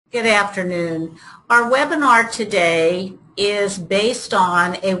Good afternoon. Our webinar today is based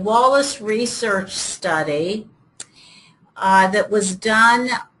on a Wallace research study that was done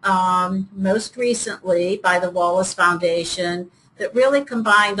most recently by the Wallace Foundation that really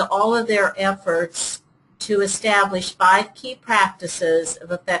combined all of their efforts to establish 5 key practices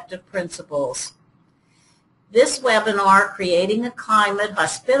of effective principals. This webinar, Creating a Climate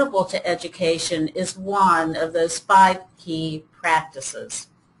Hospitable to Education, is one of those 5 key practices.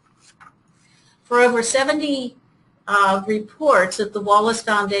 For over 70 reports that the Wallace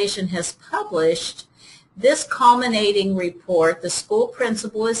Foundation has published, this culminating report, The School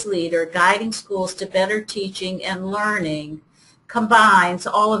Principal as Leader, Guiding Schools to Better Teaching and Learning, combines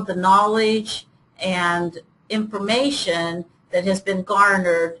all of the knowledge and information that has been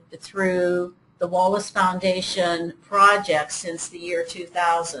garnered through the Wallace Foundation project since the year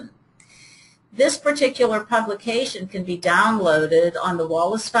 2000. This particular publication can be downloaded on the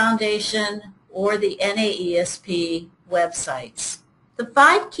Wallace Foundation or the NAESP websites. The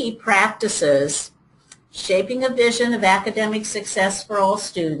 5 key practices: shaping a vision of academic success for all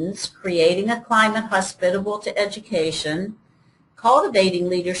students, creating a climate hospitable to education, cultivating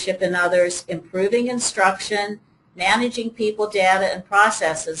leadership in others, improving instruction, managing people, data, and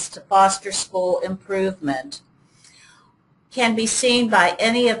processes to foster school improvement, can be seen by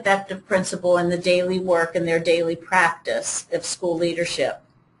any effective principal in the daily work and their daily practice of school leadership.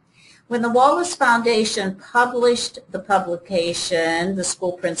 When the Wallace Foundation published the publication, The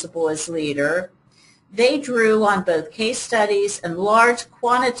School Principal as Leader, they drew on both case studies and large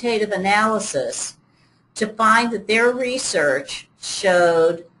quantitative analysis to find that their research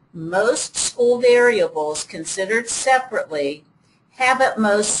showed most school variables considered separately have at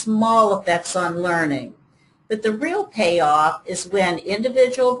most small effects on learning. But the real payoff is when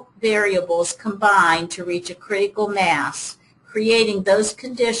individual variables combine to reach a critical mass, creating those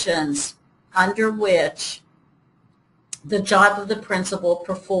conditions under which the job of the principal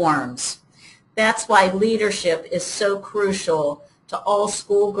performs. That's why leadership is so crucial to all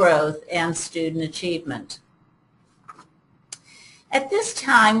school growth and student achievement. At this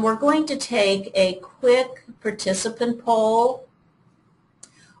time, we're going to take a quick participant poll.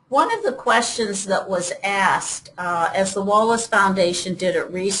 One of the questions that was asked as the Wallace Foundation did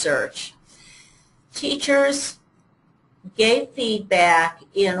its research, teachers gave feedback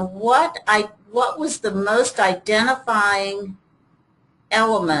in what was the most identifying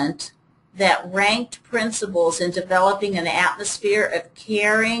element that ranked principals in developing an atmosphere of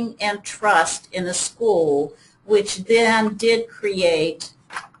caring and trust in a school, which then did create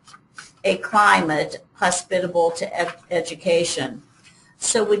a climate hospitable to education.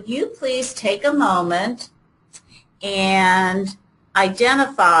 So would you please take a moment and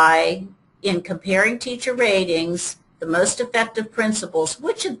identify, in comparing teacher ratings, the most effective principals,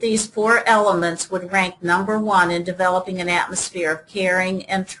 which of these 4 elements would rank number 1 in developing an atmosphere of caring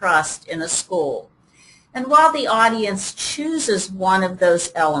and trust in a school? And while the audience chooses one of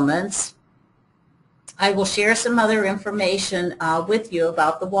those elements, I will share some other information with you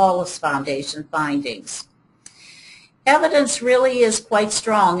about the Wallace Foundation findings. Evidence really is quite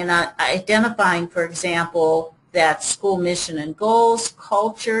strong in identifying, for example, that school mission and goals,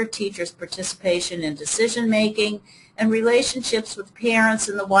 culture, teachers' participation in decision-making, and relationships with parents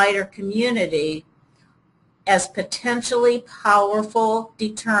in the wider community as potentially powerful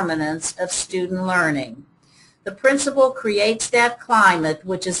determinants of student learning. The principal creates that climate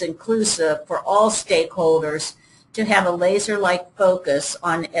which is inclusive for all stakeholders to have a laser-like focus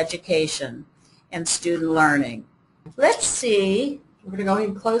on education and student learning. Let's see. We're going to go ahead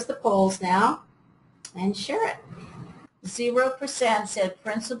and close the polls now and share it. 0% said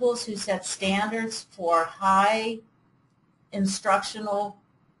principals who set standards for high instructional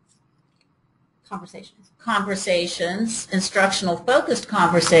instructional focused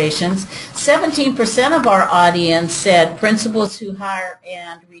conversations. 17% of our audience said principals who hire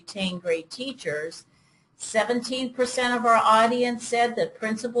and retain great teachers. 17% of our audience said that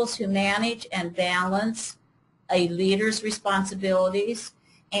principals who manage and balance a leader's responsibilities.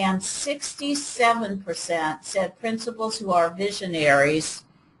 And 67% said principals who are visionaries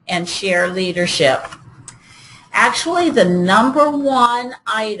and share leadership. Actually, the number 1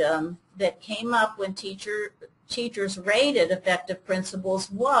 item that came up when teachers rated effective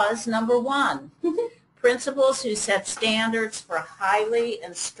principals was number 1. Principals who set standards for highly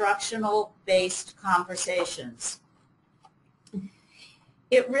instructional-based conversations.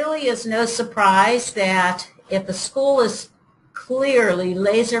 It really is no surprise that if a school is clearly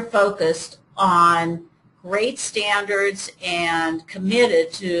laser-focused on great standards and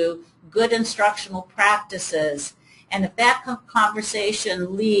committed to good instructional practices And if that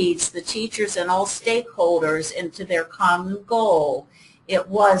conversation leads the teachers and all stakeholders into their common goal, it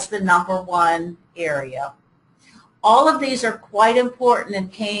was the #1 area. All of these are quite important and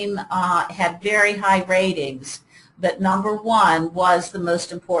had very high ratings, but #1 was the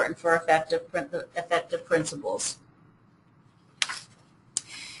most important for effective principals.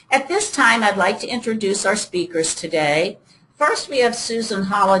 At this time, I'd like to introduce our speakers today. First, we have Susan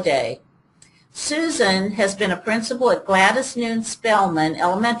Holliday. Susan has been a principal at Gladys Noon Spellman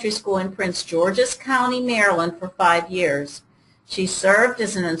Elementary School in Prince George's County, Maryland for 5 years. She served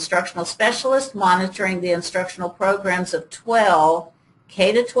as an instructional specialist monitoring the instructional programs of 12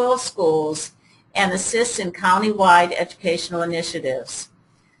 K-12 schools and assists in county-wide educational initiatives.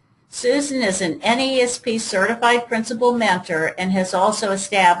 Susan is an NAESP certified principal mentor and has also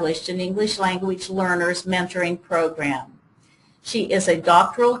established an English language learners mentoring program. She is a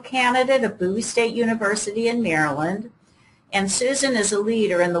doctoral candidate of Bowie State University in Maryland, and Susan is a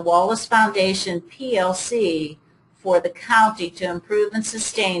leader in the Wallace Foundation PLC for the county to improve and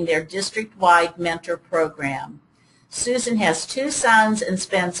sustain their district-wide mentor program. Susan has 2 sons and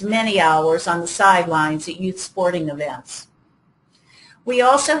spends many hours on the sidelines at youth sporting events. We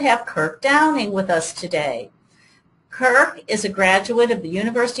also have Kirk Downing with us today. Kirk is a graduate of the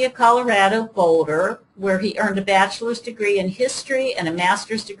University of Colorado Boulder, where he earned a bachelor's degree in history and a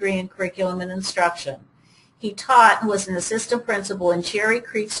master's degree in curriculum and instruction. He taught and was an assistant principal in Cherry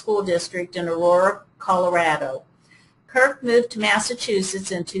Creek School District in Aurora, Colorado. Kirk moved to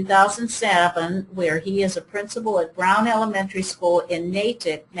Massachusetts in 2007, where he is a principal at Brown Elementary School in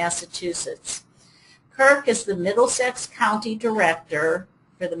Natick, Massachusetts. Kirk is the Middlesex County Director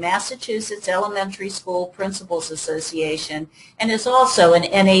for the Massachusetts Elementary School Principals Association and is also an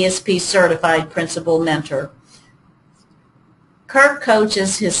NAESP certified principal mentor. Kirk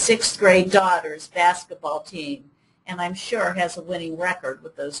coaches his 6th grade daughter's basketball team, and I'm sure has a winning record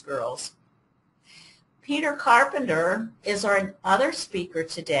with those girls. Peter Carpenter is our other speaker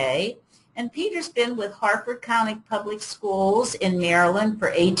today, and Peter's been with Harford County Public Schools in Maryland for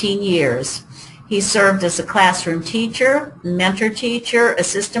 18 years. He served as a classroom teacher, mentor teacher,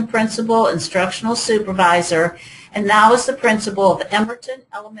 assistant principal, instructional supervisor, and now is the principal of Emerton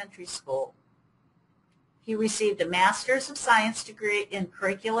Elementary School. He received a Master's of Science degree in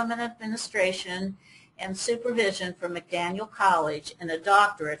Curriculum and Administration and Supervision from McDaniel College and a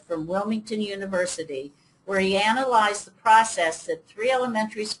doctorate from Wilmington University, where he analyzed the process that 3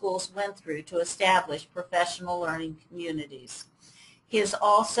 elementary schools went through to establish professional learning communities. He is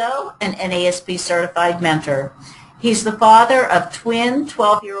also an NAESP certified mentor. He's the father of twin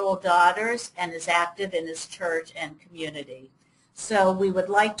 12-year-old daughters and is active in his church and community. So we would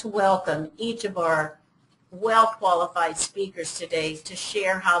like to welcome each of our well-qualified speakers today to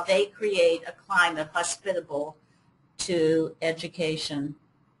share how they create a climate hospitable to education.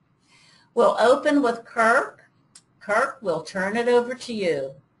 We'll open with Kirk. Kirk, we'll turn it over to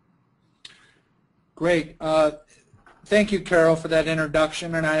you. Great. Thank you, Carol, for that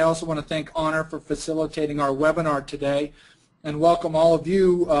introduction, and I also want to thank Honor for facilitating our webinar today, and welcome all of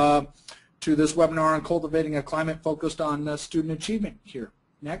you to this webinar on cultivating a climate focused on student achievement here.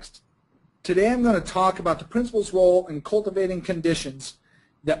 Next. Today I'm going to talk about the principal's role in cultivating conditions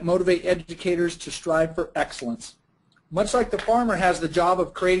that motivate educators to strive for excellence. Much like the farmer has the job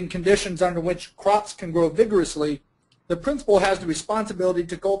of creating conditions under which crops can grow vigorously, the principal has the responsibility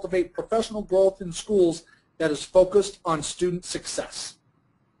to cultivate professional growth in schools that is focused on student success.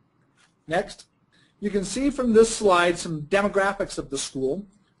 Next, you can see from this slide some demographics of the school.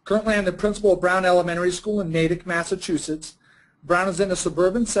 Currently I'm the principal of Brown Elementary School in Natick, Massachusetts. Brown is in a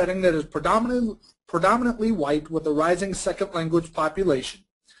suburban setting that is predominantly white with a rising second language population.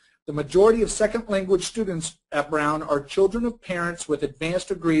 The majority of second language students at Brown are children of parents with advanced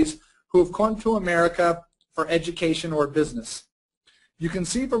degrees who have come to America for education or business. You can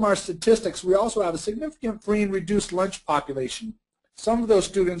see from our statistics we also have a significant free and reduced lunch population. Some of those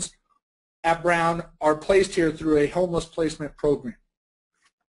students at Brown are placed here through a homeless placement program.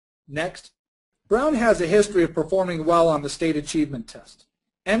 Next. Brown has a history of performing well on the state achievement test.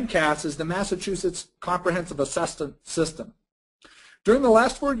 MCAS is the Massachusetts Comprehensive Assessment System. During the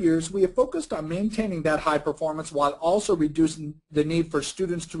last 4 years, we have focused on maintaining that high performance while also reducing the need for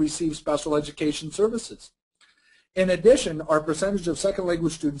students to receive special education services. In addition, our percentage of second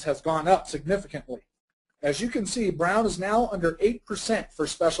language students has gone up significantly. As you can see, Brown is now under 8% for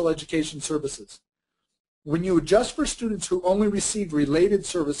special education services. When you adjust for students who only receive related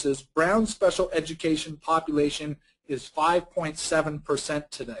services, Brown's special education population is 5.7%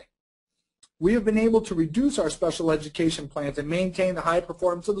 today. We have been able to reduce our special education plans and maintain the high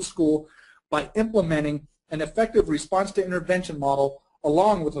performance of the school by implementing an effective response to intervention model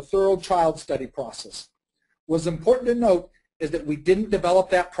along with a thorough child study process. What's important to note is that we didn't develop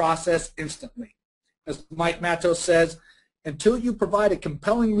that process instantly. As Mike Matos says, until you provide a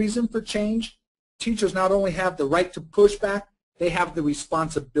compelling reason for change, teachers not only have the right to push back, they have the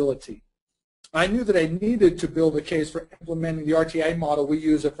responsibility. I knew that I needed to build a case for implementing the RTI model we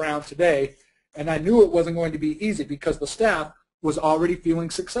use at Brown today, and I knew it wasn't going to be easy because the staff was already feeling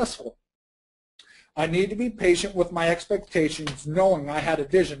successful. I needed to be patient with my expectations, knowing I had a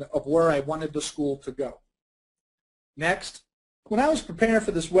vision of where I wanted the school to go. Next, when I was preparing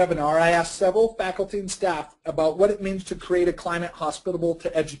for this webinar, I asked several faculty and staff about what it means to create a climate hospitable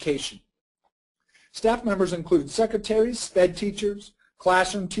to education. Staff members included secretaries, SPED teachers,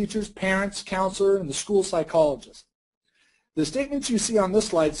 classroom teachers, parents, counselor, and the school psychologist. The statements you see on this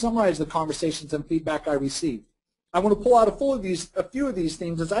slide summarize the conversations and feedback I received. I want to pull out a few of these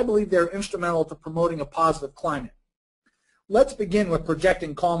themes as I believe they're instrumental to promoting a positive climate. Let's begin with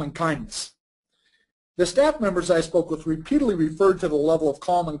projecting calm and kindness. The staff members I spoke with repeatedly referred to the level of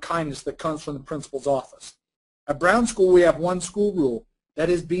calm and kindness that comes from the principal's office. At Brown School, we have one school rule, that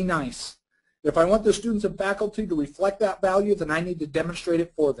is, be nice. If I want the students and faculty to reflect that value, then I need to demonstrate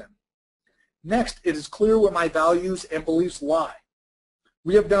it for them. Next, it is clear where my values and beliefs lie.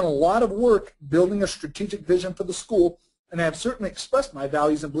 We have done a lot of work building a strategic vision for the school, and I have certainly expressed my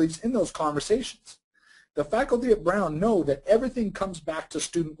values and beliefs in those conversations. The faculty at Brown know that everything comes back to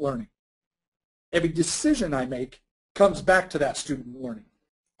student learning. Every decision I make comes back to that student learning.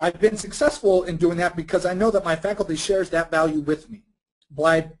 I've been successful in doing that because I know that my faculty shares that value with me.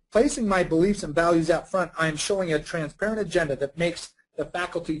 By placing my beliefs and values out front, I am showing a transparent agenda that makes the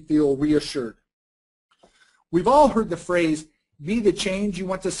faculty feel reassured. We've all heard the phrase, be the change you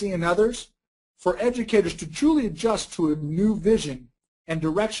want to see in others. For educators to truly adjust to a new vision and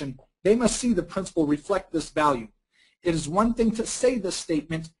direction, they must see the principal reflect this value. It is one thing to say this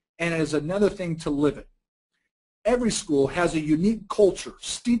statement, and it is another thing to live it. Every school has a unique culture,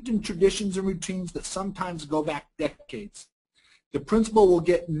 steeped in traditions and routines that sometimes go back decades. The principal will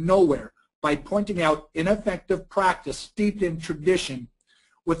get nowhere by pointing out ineffective practice steeped in tradition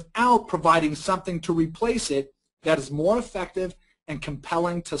without providing something to replace it that is more effective and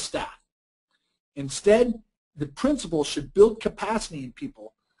compelling to staff. Instead, the principal should build capacity in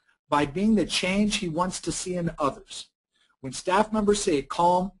people by being the change he wants to see in others. When staff members see a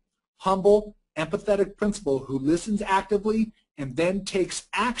calm, humble, empathetic principal who listens actively and then takes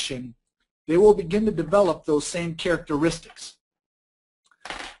action, they will begin to develop those same characteristics.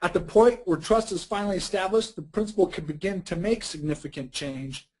 At the point where trust is finally established, the principal can begin to make significant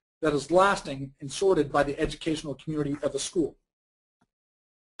change that is lasting and sorted by the educational community of the school.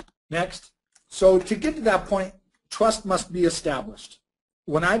 Next, so to get to that point, trust must be established.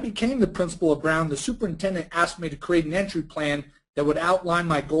 When I became the principal of Brown, the superintendent asked me to create an entry plan that would outline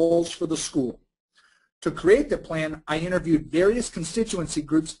my goals for the school. To create the plan, I interviewed various constituency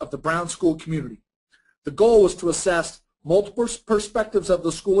groups of the Brown school community. The goal was to assess multiple perspectives of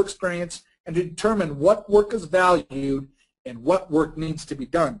the school experience and to determine what work is valued and what work needs to be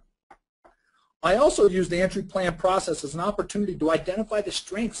done. I also used the entry plan process as an opportunity to identify the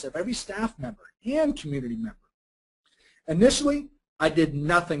strengths of every staff member and community member. Initially, I did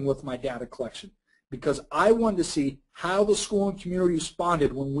nothing with my data collection because I wanted to see how the school and community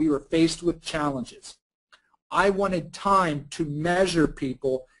responded when we were faced with challenges. I wanted time to measure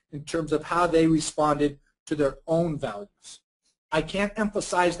people in terms of how they responded to their own values. I can't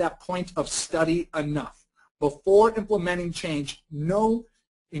emphasize that point of study enough. Before implementing change, know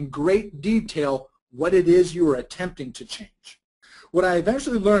in great detail what it is you are attempting to change. What I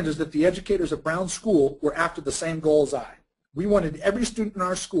eventually learned is that the educators at Brown School were after the same goal as I. We wanted every student in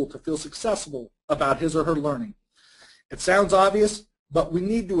our school to feel successful about his or her learning. It sounds obvious, but we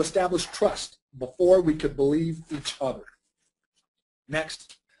need to establish trust before we could believe each other.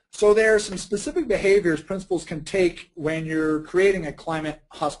 Next. So there are some specific behaviors principals can take when you're creating a climate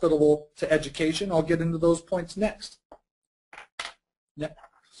hospitable to education. I'll get into those points next.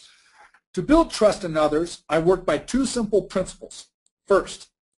 To build trust in others, I work by two simple principles. First,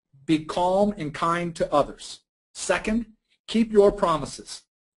 be calm and kind to others. Second, keep your promises.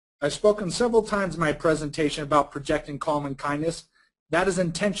 I've spoken several times in my presentation about projecting calm and kindness. That is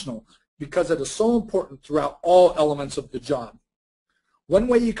intentional because it is so important throughout all elements of the job. One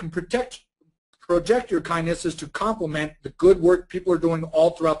way you can project your kindness is to compliment the good work people are doing all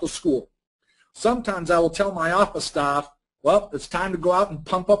throughout the school. Sometimes I will tell my office staff, well, it's time to go out and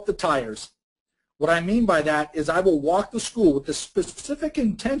pump up the tires. What I mean by that is I will walk the school with the specific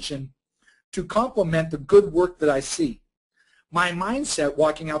intention to compliment the good work that I see. My mindset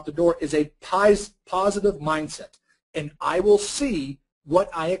walking out the door is a positive mindset, and I will see what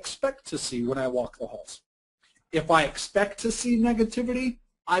I expect to see when I walk the halls. If I expect to see negativity,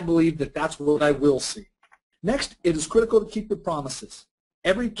 I believe that that's what I will see. Next, it is critical to keep your promises.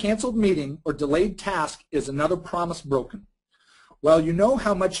 Every canceled meeting or delayed task is another promise broken. While you know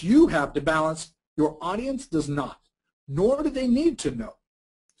how much you have to balance, your audience does not, nor do they need to know.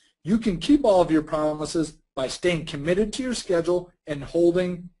 You can keep all of your promises by staying committed to your schedule and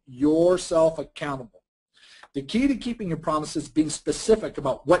holding yourself accountable. The key to keeping your promises is being specific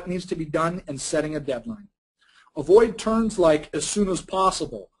about what needs to be done and setting a deadline. Avoid terms like as soon as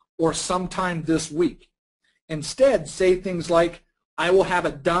possible or sometime this week. Instead, say things like, I will have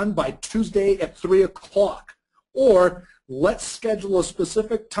it done by Tuesday at 3 o'clock, or let's schedule a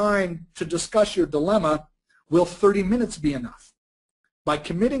specific time to discuss your dilemma. Will 30 minutes be enough? By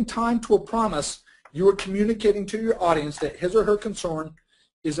committing time to a promise, you are communicating to your audience that his or her concern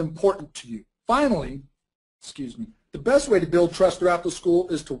is important to you. Finally, the best way to build trust throughout the school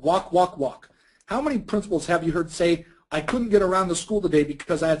is to walk, walk, walk. How many principals have you heard say, I couldn't get around the school today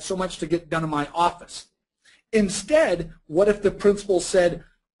because I had so much to get done in my office? Instead, what if the principal said,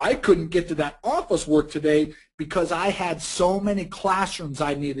 I couldn't get to that office work today because I had so many classrooms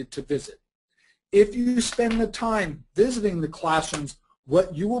I needed to visit? If you spend the time visiting the classrooms,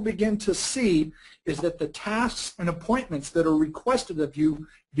 what you will begin to see is that the tasks and appointments that are requested of you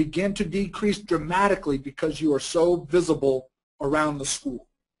begin to decrease dramatically because you are so visible around the school.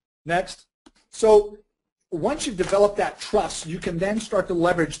 Next. So once you've developed that trust, you can then start to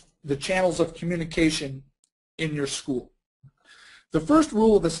leverage the channels of communication in your school. The first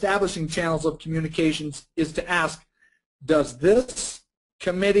rule of establishing channels of communications is to ask, does this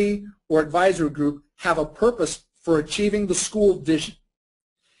committee or advisory group have a purpose for achieving the school vision?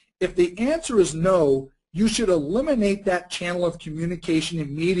 If the answer is no, you should eliminate that channel of communication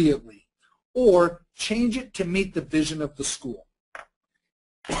immediately or change it to meet the vision of the school.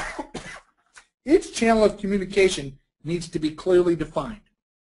 Each channel of communication needs to be clearly defined.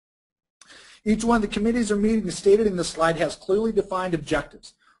 Each one of the committees or meetings stated in the slide has clearly defined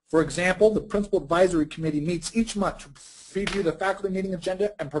objectives. For example, the Principal Advisory Committee meets each month to preview the faculty meeting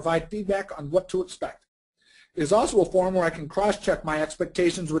agenda and provide feedback on what to expect. It is also a forum where I can cross-check my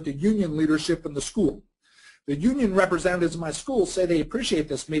expectations with the union leadership in the school. The union representatives in my school say they appreciate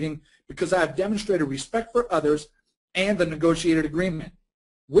this meeting because I have demonstrated respect for others and the negotiated agreement.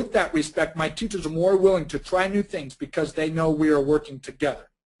 With that respect, my teachers are more willing to try new things because they know we are working together.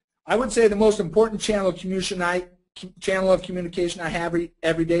 I would say the most important channel of communication I have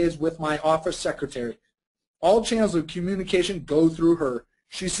every day is with my office secretary. All channels of communication go through her.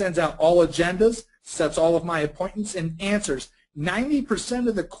 She sends out all agendas, sets all of my appointments, and answers 90%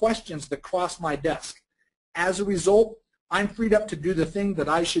 of the questions that cross my desk. As a result, I'm freed up to do the thing that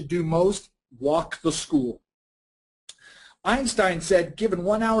I should do most, walk the school. Einstein said, given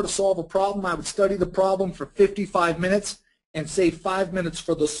 1 hour to solve a problem, I would study the problem for 55 minutes and save 5 minutes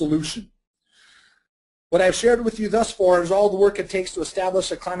for the solution. What I've shared with you thus far is all the work it takes to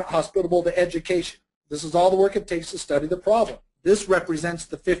establish a climate hospitable to education. This is all the work it takes to study the problem. This represents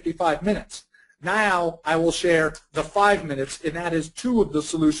the 55 minutes. Now I will share the 5 minutes, and that is 2 of the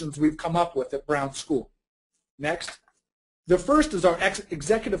solutions we've come up with at Brown School. Next. The first is our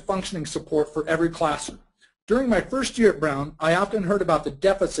executive functioning support for every classroom. During my first year at Brown, I often heard about the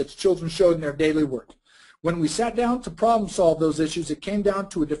deficits children showed in their daily work. When we sat down to problem solve those issues, it came down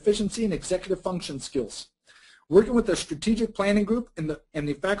to a deficiency in executive function skills. Working with the strategic planning group and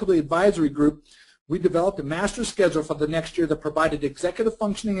the faculty advisory group, we developed a master schedule for the next year that provided executive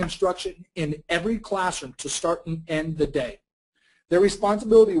functioning instruction in every classroom to start and end the day. Their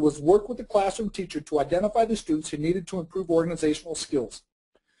responsibility was to work with the classroom teacher to identify the students who needed to improve organizational skills.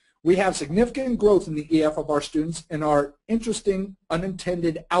 We have significant growth in the EF of our students, and our interesting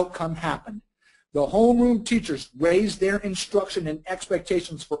unintended outcome happened. The homeroom teachers raised their instruction and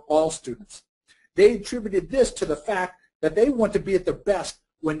expectations for all students. They attributed this to the fact that they want to be at their best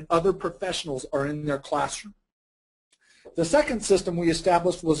when other professionals are in their classroom. The second system we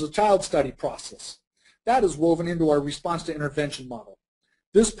established was a child study process. That is woven into our response to intervention model.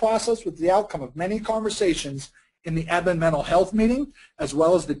 This process was the outcome of many conversations in the admin mental health meeting as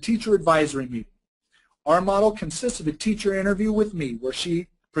well as the teacher advisory meeting. Our model consists of a teacher interview with me where she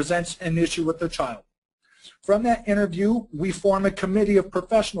presents an issue with the child. From that interview, we form a committee of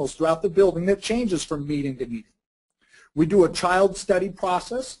professionals throughout the building that changes from meeting to meeting. We do a child study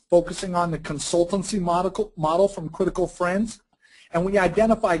process focusing on the consultancy model from Critical Friends, and we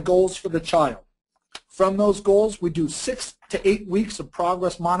identify goals for the child. From those goals, we do 6 to 8 weeks of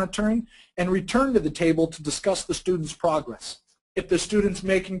progress monitoring and return to the table to discuss the student's progress. If the student's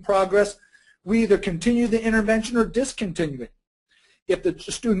making progress, we either continue the intervention or discontinue it. If the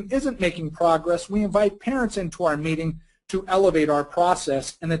student isn't making progress, we invite parents into our meeting to elevate our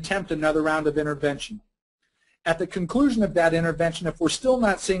process and attempt another round of intervention. At the conclusion of that intervention, if we're still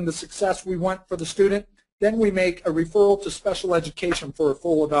not seeing the success we want for the student, then we make a referral to special education for a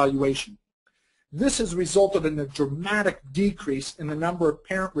full evaluation. This has resulted in a dramatic decrease in the number of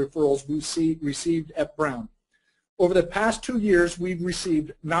parent referrals we received at Brown. Over the past 2 years, we've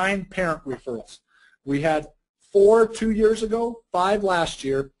received 9 parent referrals. We had 4 2 years ago, 5 last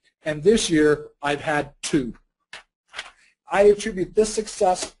year, and this year I've had 2. I attribute this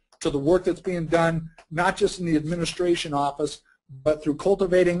success to the work that's being done, not just in the administration office, but through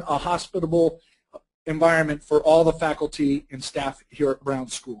cultivating a hospitable environment for all the faculty and staff here at Brown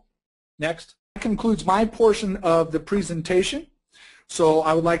School. Next. That concludes my portion of the presentation. So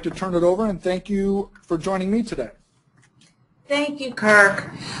I would like to turn it over and thank you for joining me today. Thank you,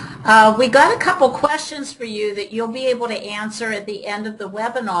 Kirk. We got a couple questions for you that you'll be able to answer at the end of the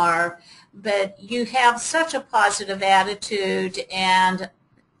webinar, but you have such a positive attitude and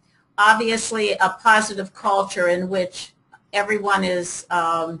obviously a positive culture in which everyone is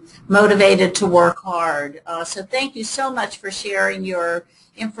motivated to work hard. So thank you so much for sharing your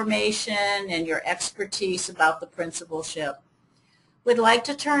information and your expertise about the principalship. We'd like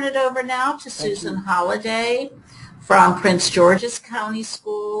to turn it over now to Susan Holliday from Prince George's County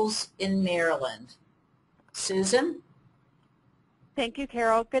Schools in Maryland. Susan? Thank you,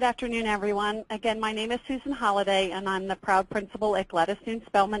 Carol. Good afternoon, everyone. Again, my name is Susan Holliday, and I'm the proud principal at Gladys Noon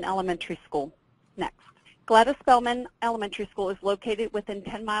Spellman Elementary School. Next. Gladys Spellman Elementary School is located within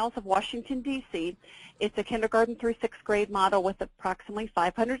 10 miles of Washington, D.C. It's a kindergarten through 6th grade model with approximately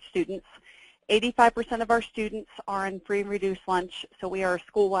 500 students. 85% of our students are in free and reduced lunch, so we are a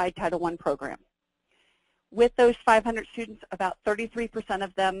school-wide Title I program. With those 500 students, about 33%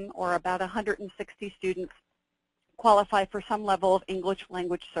 of them, or about 160 students, qualify for some level of English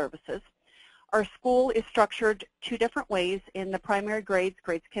language services. Our school is structured 2 different ways. In the primary grades,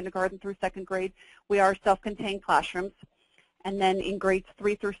 grades kindergarten through 2nd grade, we are self-contained classrooms. And then in grades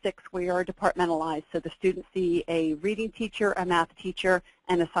 3 through 6, we are departmentalized. So the students see a reading teacher, a math teacher,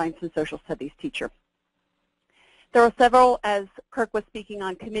 and a science and social studies teacher. There are several, as Kirk was speaking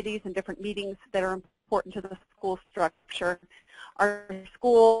on, committees and different meetings that are important to the school structure. Our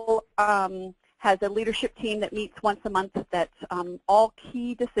school has a leadership team that meets once a month that's all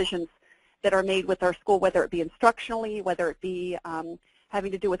key decisions that are made with our school, whether it be instructionally, whether it be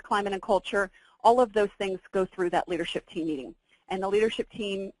having to do with climate and culture. All of those things go through that leadership team meeting. And the leadership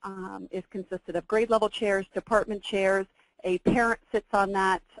team is consisted of grade level chairs, department chairs, a parent sits on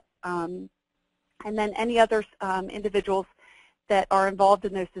that, and then any other individuals that are involved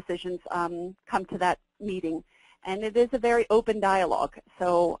in those decisions come to that meeting. And it is a very open dialogue,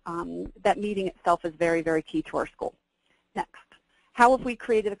 so that meeting itself is very, very key to our school. Next. How have we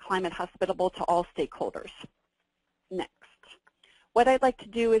created a climate hospitable to all stakeholders? Next. What I'd like to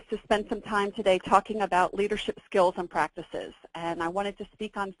do is to spend some time today talking about leadership skills and practices. And I wanted to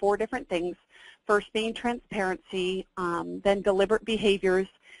speak on 4 different things. First being transparency, then deliberate behaviors,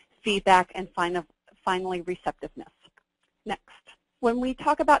 feedback, and finally receptiveness. Next. When we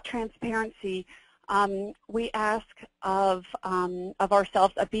talk about transparency, we ask of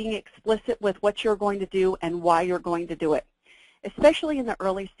ourselves of being explicit with what you're going to do and why you're going to do it. Especially in the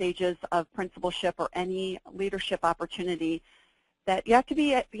early stages of principalship or any leadership opportunity, that you have to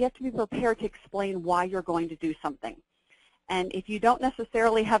be prepared to explain why you're going to do something. And if you don't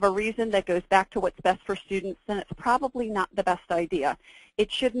necessarily have a reason that goes back to what's best for students, then it's probably not the best idea.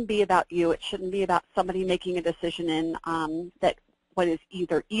 It shouldn't be about you. It shouldn't be about somebody making a decision in that what is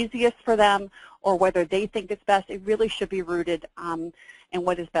either easiest for them or whether they think it's best. It really should be rooted in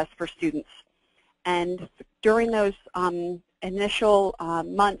what is best for students. And during those initial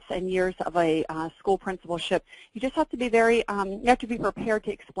months and years of a school principalship, you just have to be you have to be prepared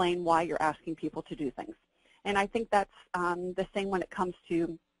to explain why you're asking people to do things. And I think that's the same when it comes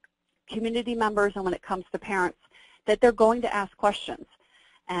to community members and when it comes to parents, that they're going to ask questions.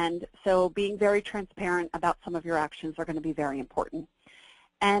 And so being very transparent about some of your actions are going to be very important.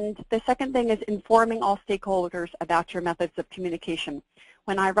 And the second thing is informing all stakeholders about your methods of communication.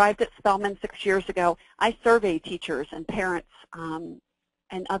 When I arrived at Spellman 6 years ago, I surveyed teachers and parents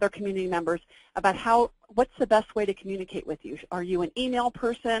and other community members about what's the best way to communicate with you. Are you an email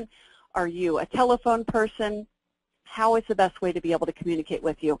person? Are you a telephone person? How is the best way to be able to communicate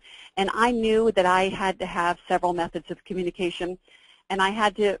with you? And I knew that I had to have several methods of communication. And I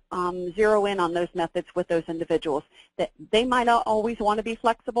had to zero in on those methods with those individuals. That they might not always want to be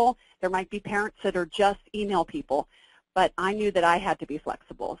flexible. There might be parents that are just email people, but I knew that I had to be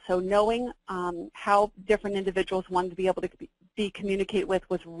flexible. So knowing how different individuals wanted to be able to communicate with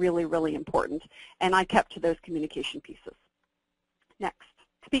was really, really important, and I kept to those communication pieces. Next,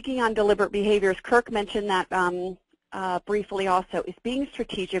 speaking on deliberate behaviors, Kirk mentioned that briefly also, is being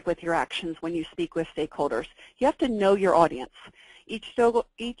strategic with your actions when you speak with stakeholders. You have to know your audience. Each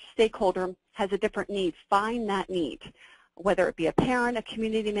stakeholder has a different need. Find that need. Whether it be a parent, a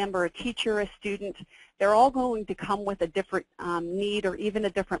community member, a teacher, a student, they're all going to come with a different need or even a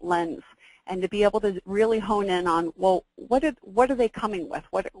different lens. And to be able to really hone in on, well, what are they coming with?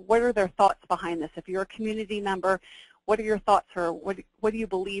 What are their thoughts behind this? If you're a community member, what are your thoughts, or what do you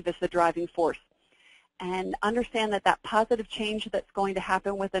believe is the driving force? And understand that that positive change that's going to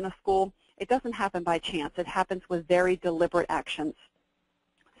happen within a school, it doesn't happen by chance. It happens with very deliberate actions.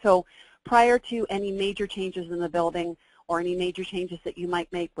 So prior to any major changes in the building or any major changes that you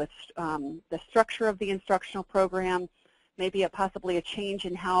might make with the structure of the instructional program, maybe possibly a change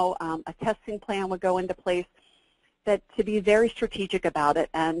in how a testing plan would go into place, that to be very strategic about it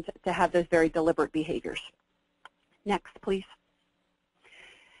and to have those very deliberate behaviors. Next, please.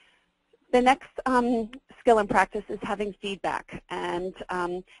 The next skill and practice is having feedback. And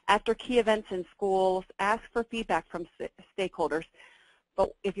after key events in schools, ask for feedback from stakeholders.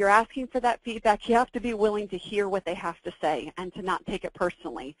 But if you're asking for that feedback, you have to be willing to hear what they have to say and to not take it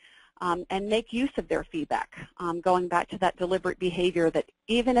personally. And make use of their feedback. Going back to that deliberate behavior, that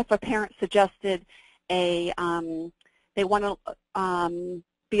even if a parent suggested they want to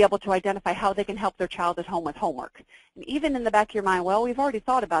be able to identify how they can help their child at home with homework. And even in the back of your mind, well, we've already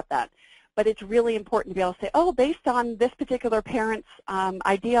thought about that. But it's really important to be able to say, oh, based on this particular parent's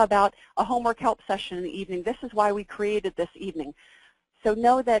idea about a homework help session in the evening, this is why we created this evening. So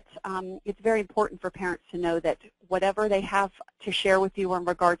know that it's very important for parents to know that whatever they have to share with you in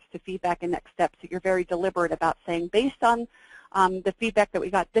regards to feedback and next steps, that you're very deliberate about saying, based on the feedback that we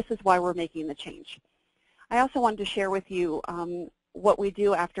got, this is why we're making the change. I also wanted to share with you what we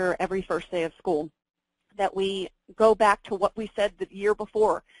do after every first day of school, that we go back to what we said the year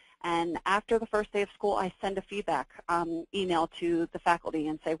before. And after the first day of school, I send a feedback email to the faculty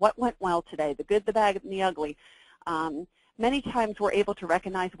and say, what went well today, the good, the bad, and the ugly. Many times we're able to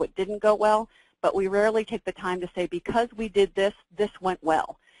recognize what didn't go well, but we rarely take the time to say, because we did this, this went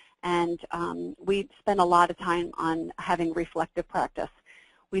well. And we spend a lot of time on having reflective practice.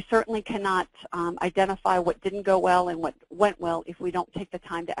 We certainly cannot identify what didn't go well and what went well if we don't take the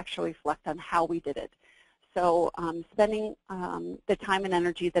time to actually reflect on how we did it. So spending the time and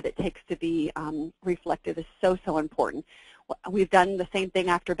energy that it takes to be reflective is so, so important. We've done the same thing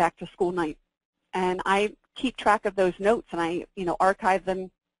after back to school night. And I keep track of those notes, and I archive them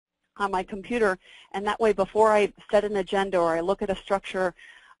on my computer. And that way, before I set an agenda or I look at a structure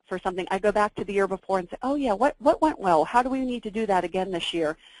for something, I go back to the year before and say, oh yeah, what went well? How do we need to do that again this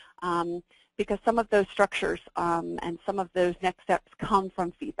year? Because some of those structures and some of those next steps come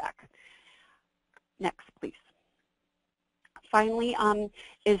from feedback. Next, please. Finally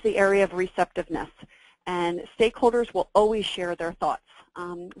is the area of receptiveness. And stakeholders will always share their thoughts.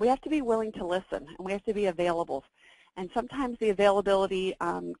 We have to be willing to listen, and we have to be available. And sometimes the availability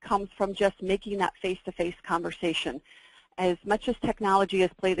comes from just making that face-to-face conversation. As much as technology has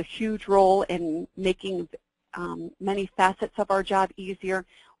played a huge role in making many facets of our job easier,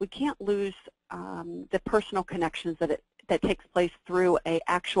 we can't lose the personal connections that takes place through an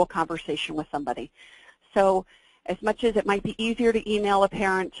actual conversation with somebody. So as much as it might be easier to email a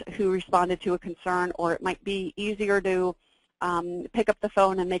parent who responded to a concern, or it might be easier to pick up the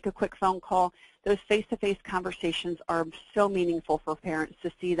phone and make a quick phone call, those face-to-face conversations are so meaningful for parents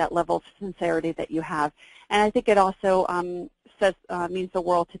to see that level of sincerity that you have. And I think it also means the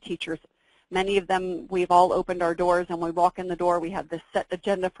world to teachers. Many of them, we've all opened our doors, and when we walk in the door, we have this set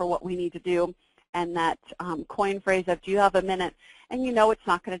agenda for what we need to do. And that coin phrase of, do you have a minute? And you know it's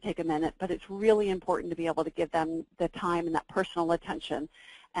not going to take a minute, but it's really important to be able to give them the time and that personal attention.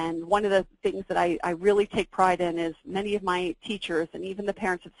 And one of the things that I really take pride in is many of my teachers and even the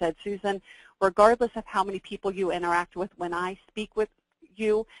parents have said, Susan, regardless of how many people you interact with, when I speak with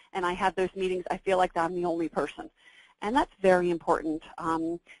you and I have those meetings, I feel like I'm the only person. And that's very important,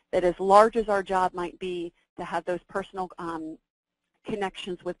 that as large as our job might be, to have those personal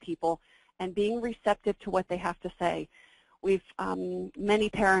connections with people and being receptive to what they have to say. We've, many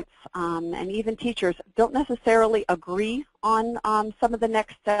parents and even teachers don't necessarily agree on some of the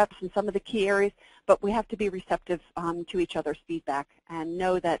next steps and some of the key areas, but we have to be receptive to each other's feedback and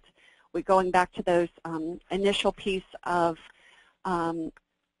know that we're going back to those initial piece of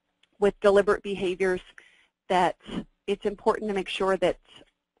with deliberate behaviors, that it's important to make sure that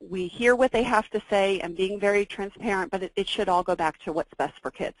we hear what they have to say and being very transparent, but it should all go back to what's best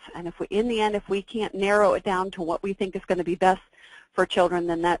for kids. And if we, in the end, if we can't narrow it down to what we think is going to be best for children,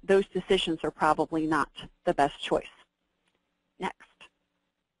 then those decisions are probably not the best choice. Next.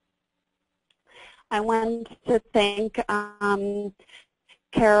 I want to thank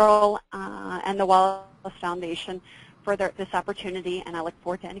Carol and the Wallace Foundation for this opportunity, and I look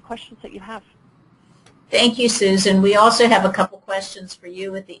forward to any questions that you have. Thank you, Susan. We also have a couple questions for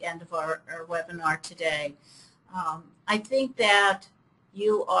you at the end of our webinar today. I think that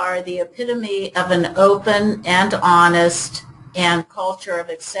you are the epitome of an open and honest and culture of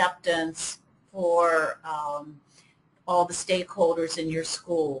acceptance for all the stakeholders in your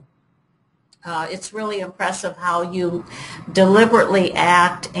school. It's really impressive how you deliberately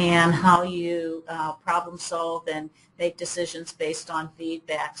act and how you problem solve and make decisions based on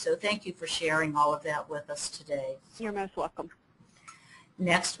feedback. So thank you for sharing all of that with us today. You're most welcome.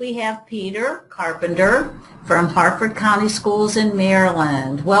 Next we have Peter Carpenter from Harford County Schools in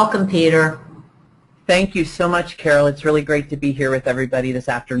Maryland. Welcome, Peter. Thank you so much, Carol. It's really great to be here with everybody this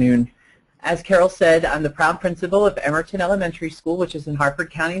afternoon. As Carol said, I'm the proud principal of Emerton Elementary School, which is in Harford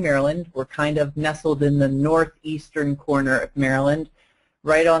County, Maryland. We're kind of nestled in the northeastern corner of Maryland,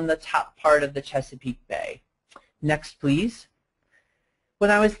 right on the top part of the Chesapeake Bay. Next, please. When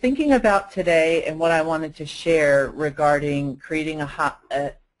I was thinking about today and what I wanted to share regarding creating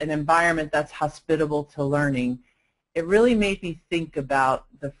an environment that's hospitable to learning, it really made me think about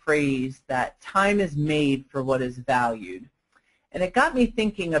the phrase that time is made for what is valued. And it got me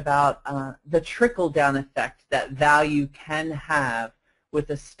thinking about the trickle-down effect that value can have with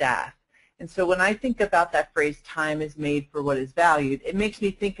a staff. And so when I think about that phrase, time is made for what is valued, it makes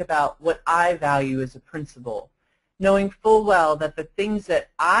me think about what I value as a principal, knowing full well that the things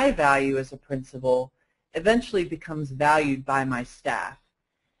that I value as a principal eventually becomes valued by my staff.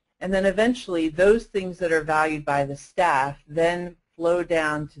 And then eventually those things that are valued by the staff then flow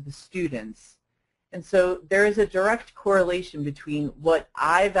down to the students. And so there is a direct correlation between what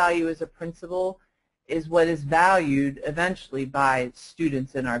I value as a principal is what is valued eventually by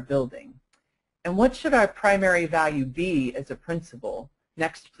students in our building. And what should our primary value be as a principal?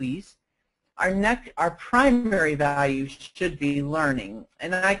 Next, please. Our primary value should be learning.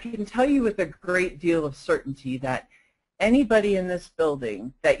 And I can tell you with a great deal of certainty that anybody in this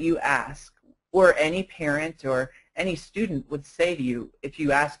building that you ask, or any parent or any student would say to you if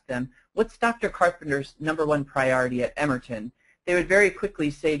you asked them, what's Dr. Carpenter's #1 priority at Emerton? They would very quickly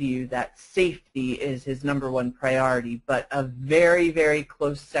say to you that safety is his #1 priority, but a very, very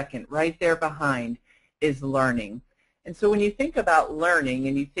close second right there behind is learning. And so when you think about learning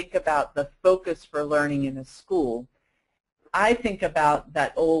and you think about the focus for learning in a school, I think about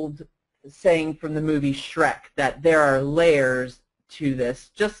that old saying from the movie Shrek that there are layers to this,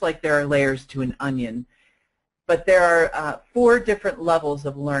 just like there are layers to an onion. But there are 4 different levels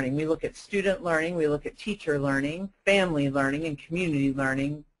of learning. We look at student learning, we look at teacher learning, family learning, and community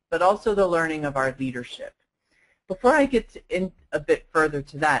learning, but also the learning of our leadership. Before I get in a bit further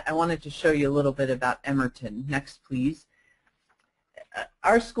to that, I wanted to show you a little bit about Emerton. Next, please.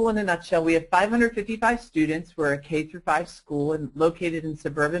 Our school in a nutshell, we have 555 students. We're a K-5 school and located in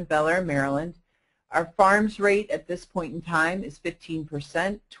suburban Bel Air, Maryland. Our farms rate at this point in time is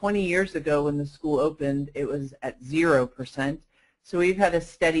 15%. 20 years ago when the school opened, it was at 0%. So we've had a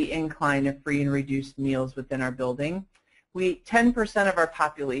steady incline of free and reduced meals within our building. 10% of our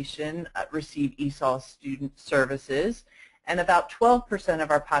population receive ESOL student services, and about 12%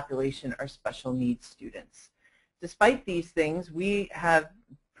 of our population are special needs students. Despite these things, we have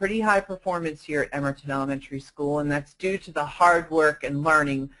pretty high performance here at Emerton Elementary School, and that's due to the hard work and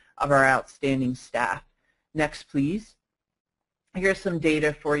learning of our outstanding staff. Next, please. Here's some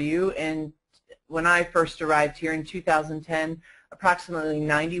data for you. And when I first arrived here in 2010, approximately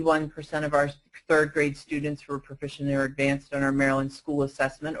 91% of our 3rd grade students were proficient or advanced on our Maryland School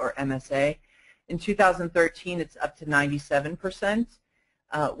Assessment, or MSA. In 2013, it's up to 97%.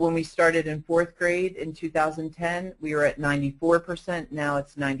 When we started in 4th grade in 2010, we were at 94%. Now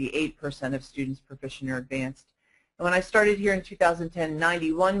it's 98% of students proficient or advanced. And when I started here in 2010,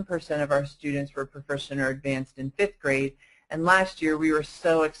 91% of our students were proficient or advanced in 5th grade. And last year, we were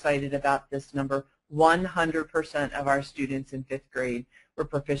so excited about this number. 100% of our students in 5th grade were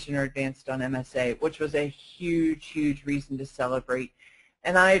proficient or advanced on MSA, which was a huge, huge reason to celebrate.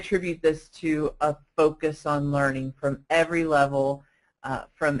 And I attribute this to a focus on learning from every level,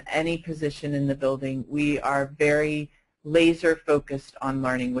 from any position in the building. We are very laser focused on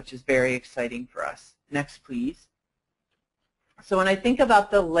learning, which is very exciting for us. Next, please. So when I think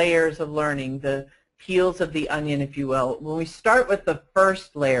about the layers of learning, the peels of the onion, if you will, when we start with the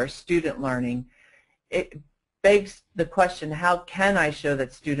first layer, student learning, it begs the question, how can I show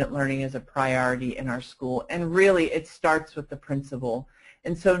that student learning is a priority in our school? And really, it starts with the principal.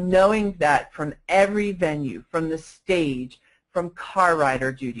 And so knowing that from every venue, from the stage, from car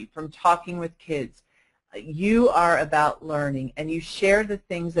rider duty, from talking with kids, you are about learning, and you share the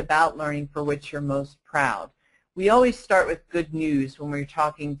things about learning for which you're most proud. We always start with good news when we're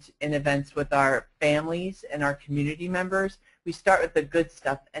talking in events with our families and our community members. We start with the good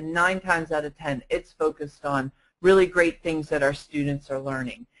stuff, and 9 times out of 10, it's focused on really great things that our students are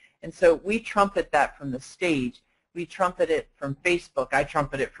learning. And so we trumpet that from the stage. We trumpet it from Facebook. I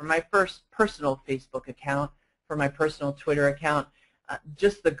trumpet it from my first personal Facebook account, from my personal Twitter account,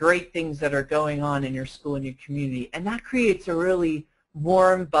 just the great things that are going on in your school and your community. And that creates a really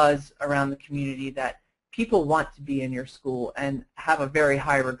warm buzz around the community that people want to be in your school and have a very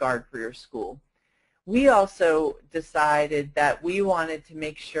high regard for your school. We also decided that we wanted to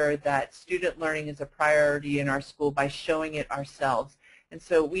make sure that student learning is a priority in our school by showing it ourselves. And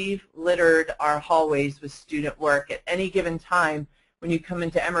so we've littered our hallways with student work. At any given time, when you come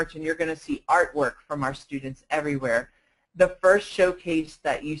into Emerton, you're going to see artwork from our students everywhere. The first showcase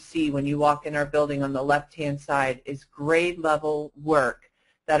that you see when you walk in our building on the left-hand side is grade level work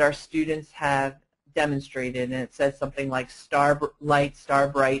that our students have demonstrated, and it says something like Starlight,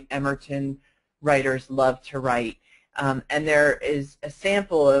 Starbright, Emerton writers love to write. And there is a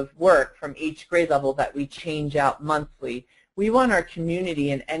sample of work from each grade level that we change out monthly. We want our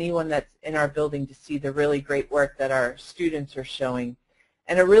community and anyone that's in our building to see the really great work that our students are showing.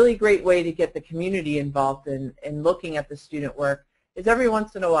 And a really great way to get the community involved in looking at the student work is every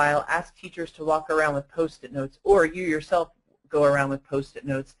once in a while ask teachers to walk around with Post-it notes, or you yourself go around with Post-it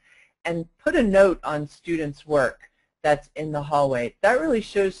notes and put a note on students' work that's in the hallway. That really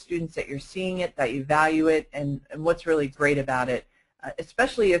shows students that you're seeing it, that you value it, and what's really great about it,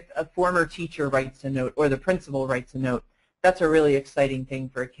 especially if a former teacher writes a note or the principal writes a note. That's a really exciting thing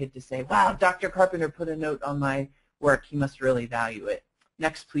for a kid to say, wow, Dr. Carpenter put a note on my work. He must really value it.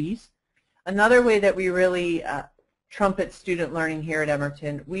 Next, please. Another way that we really trumpet student learning here at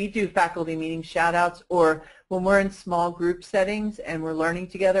Emerton, we do faculty meeting shout-outs, or when we're in small group settings and we're learning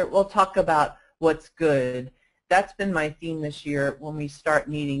together, we'll talk about what's good. That's been my theme this year when we start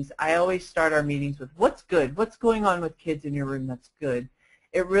meetings. I always start our meetings with what's good, what's going on with kids in your room that's good.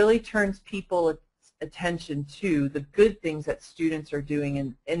 It really turns people's attention to the good things that students are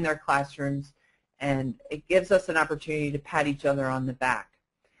doing in their classrooms, and it gives us an opportunity to pat each other on the back.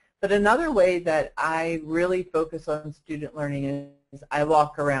 But another way that I really focus on student learning is I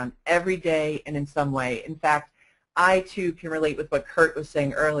walk around every day and in some way. In fact, I too can relate with what Kurt was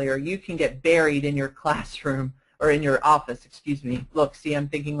saying earlier. You can get buried in your classroom, or in your office, excuse me. Look, see, I'm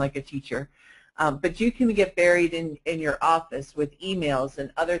thinking like a teacher. But you can get buried in your office with emails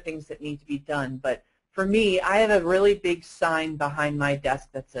and other things that need to be done. But for me, I have a really big sign behind my desk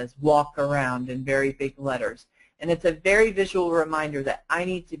that says walk around in very big letters. And it's a very visual reminder that I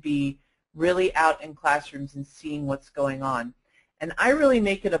need to be really out in classrooms and seeing what's going on. And I really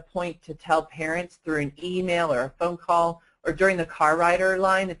make it a point to tell parents through an email or a phone call or during the car rider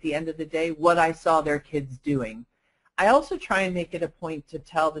line at the end of the day what I saw their kids doing. I also try and make it a point to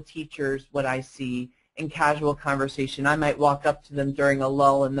tell the teachers what I see in casual conversation. I might walk up to them during a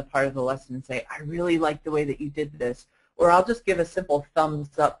lull in the part of the lesson and say, I really like the way that you did this. Or I'll just give a simple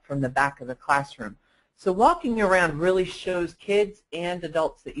thumbs up from the back of the classroom. So walking around really shows kids and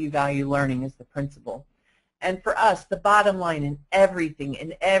adults that you value learning as the principal. And for us, the bottom line in everything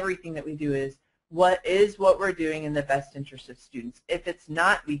that we do is what we're doing in the best interest of students. If it's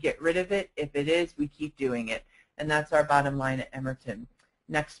not, we get rid of it. If it is, we keep doing it. And that's our bottom line at Emerton.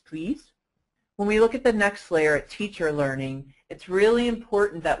 Next, please. When we look at the next layer at teacher learning, it's really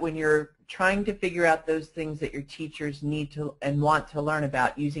important that when you're trying to figure out those things that your teachers need to and want to learn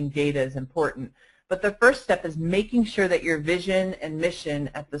about, using data is important. But the first step is making sure that your vision and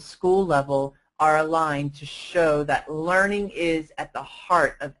mission at the school level are aligned to show that learning is at the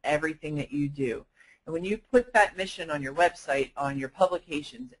heart of everything that you do. And when you put that mission on your website, on your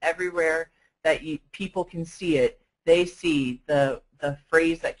publications, everywhere that people can see it, they see the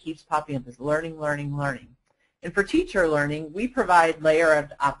phrase that keeps popping up is learning, learning, learning. And for teacher learning, we provide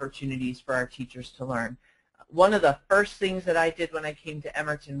layered opportunities for our teachers to learn. One of the first things that I did when I came to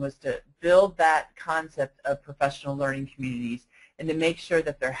Emerton was to build that concept of professional learning communities and to make sure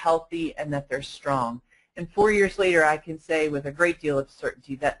that they're healthy and that they're strong. And 4 years later, I can say with a great deal of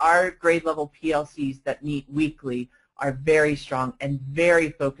certainty that our grade level PLCs that meet weekly are very strong and very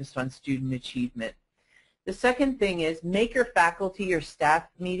focused on student achievement. The second thing is make your faculty or staff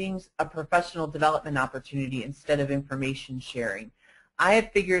meetings a professional development opportunity instead of information sharing. I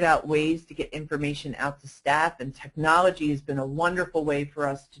have figured out ways to get information out to staff, and technology has been a wonderful way for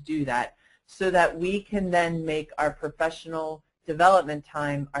us to do that so that we can then make our professional development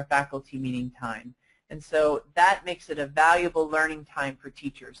time our faculty meeting time. And so that makes it a valuable learning time for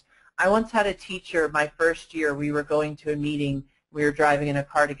teachers. I once had a teacher, my first year, we were going to a meeting, we were driving in a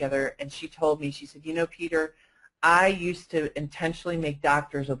car together, and she told me, she said, you know, Peter, I used to intentionally make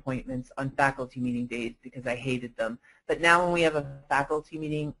doctor's appointments on faculty meeting days because I hated them. But now when we have a faculty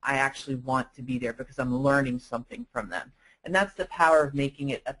meeting, I actually want to be there because I'm learning something from them. And that's the power of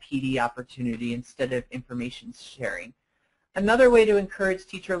making it a PD opportunity instead of information sharing. Another way to encourage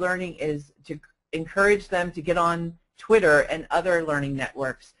teacher learning is to encourage them to get on Twitter and other learning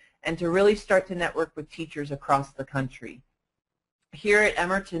networks and to really start to network with teachers across the country. Here at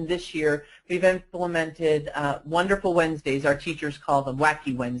Emerton this year, we've implemented Wonderful Wednesdays. Our teachers call them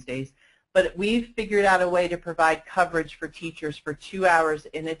Wacky Wednesdays. But we've figured out a way to provide coverage for teachers for 2 hours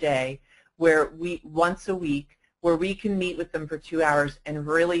in a day, once a week, where we can meet with them for 2 hours and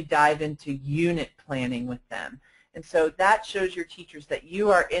really dive into unit planning with them. And so that shows your teachers that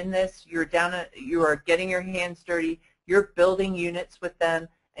you are in this, you are getting your hands dirty, you're building units with them,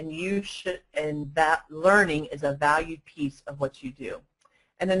 and that learning is a valued piece of what you do.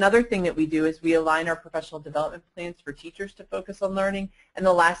 And another thing that we do is we align our professional development plans for teachers to focus on learning. And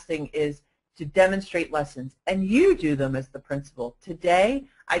the last thing is to demonstrate lessons. And you do them as the principal. Today,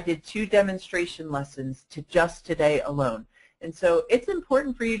 I did 2 demonstration lessons just today alone. And so it's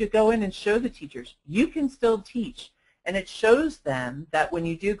important for you to go in and show the teachers you can still teach. And it shows them that when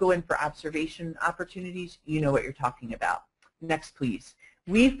you do go in for observation opportunities, you know what you're talking about. Next, please.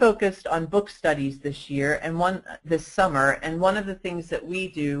 We focused on book studies this year and this summer, and one of the things that we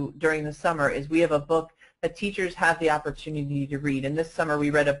do during the summer is we have a book that teachers have the opportunity to read. And this summer we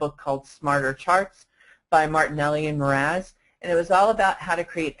read a book called Smarter Charts by Martinelli and Mraz, and it was all about how to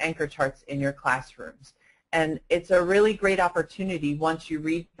create anchor charts in your classrooms. And it's a really great opportunity once you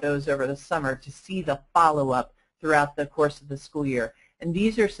read those over the summer to see the follow-up throughout the course of the school year. And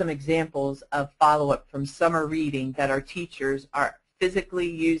these are some examples of follow-up from summer reading that our teachers are physically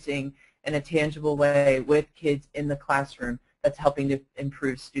using in a tangible way with kids in the classroom that's helping to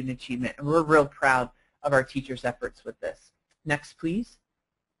improve student achievement. And we're real proud of our teachers' efforts with this. Next, please.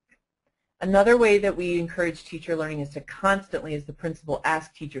 Another way that we encourage teacher learning is to constantly, as the principal,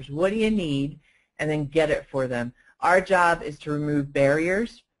 ask teachers, what do you need, and then get it for them. Our job is to remove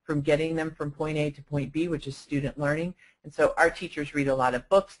barriers from getting them from point A to point B, which is student learning. And so our teachers read a lot of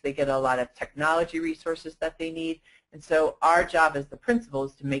books. They get a lot of technology resources that they need. And so our job as the principal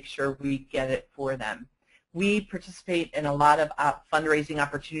is to make sure we get it for them. We participate in a lot of fundraising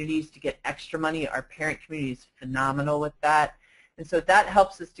opportunities to get extra money. Our parent community is phenomenal with that. And so that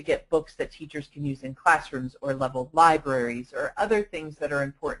helps us to get books that teachers can use in classrooms or level libraries or other things that are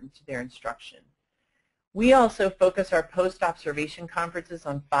important to their instruction. We also focus our post-observation conferences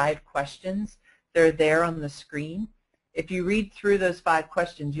on 5 questions. They're there on the screen. If you read through those 5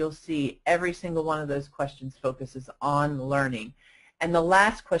 questions, you'll see every single one of those questions focuses on learning. And the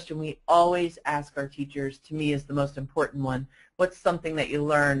last question we always ask our teachers, to me, is the most important one. What's something that you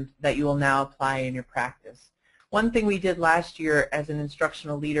learned that you will now apply in your practice? One thing we did last year as an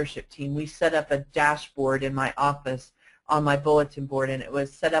instructional leadership team, we set up a dashboard in my office on my bulletin board, and it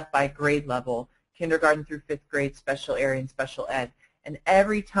was set up by grade level, kindergarten through 5th grade, special area, and special ed. And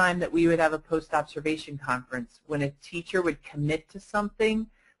every time that we would have a post-observation conference, when a teacher would commit to something,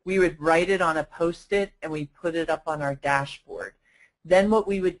 we would write it on a Post-it and we put it up on our dashboard. Then what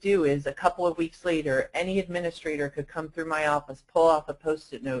we would do is a couple of weeks later, any administrator could come through my office, pull off a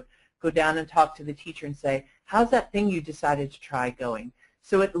Post-it note, go down and talk to the teacher and say, how's that thing you decided to try going?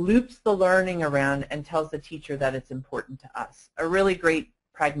 So it loops the learning around and tells the teacher that it's important to us. A really great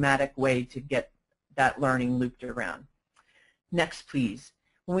pragmatic way to get that learning looped around. Next, please.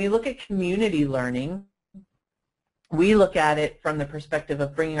 When we look at community learning, we look at it from the perspective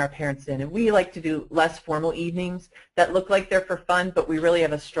of bringing our parents in. And we like to do less formal evenings that look like they're for fun, but we really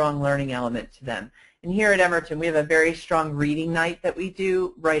have a strong learning element to them. And here at Emerton, we have a very strong reading night that we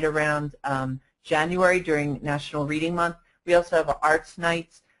do right around January during National Reading Month. We also have arts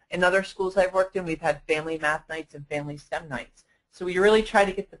nights. In other schools I've worked in, we've had family math nights and family STEM nights. So we really try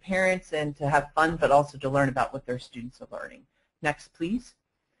to get the parents in to have fun, but also to learn about what their students are learning. Next, please.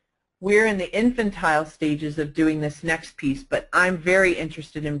 We're in the infantile stages of doing this next piece, but I'm very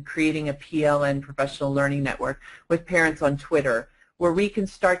interested in creating a PLN, Professional Learning Network, with parents on Twitter, where we can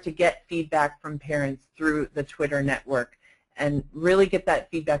start to get feedback from parents through the Twitter network and really get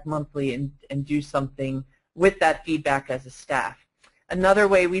that feedback monthly and do something with that feedback as a staff. Another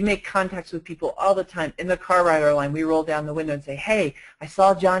way, we make contacts with people all the time. In the car rider line, we roll down the window and say, hey, I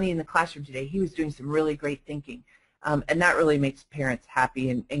saw Johnny in the classroom today. He was doing some really great thinking. And that really makes parents happy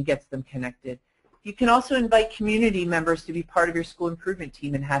and gets them connected. You can also invite community members to be part of your school improvement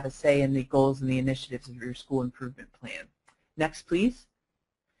team and have a say in the goals and the initiatives of your school improvement plan. Next, please.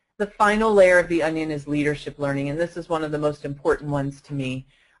 The final layer of the onion is leadership learning, and this is one of the most important ones to me.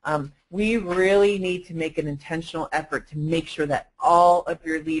 We really need to make an intentional effort to make sure that all of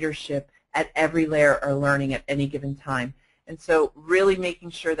your leadership at every layer are learning at any given time. And so really making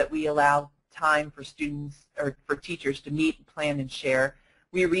sure that we allow time for students or for teachers to meet, plan, and share.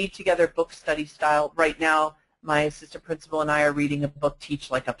 We read together book study style. Right now, my assistant principal and I are reading a book, Teach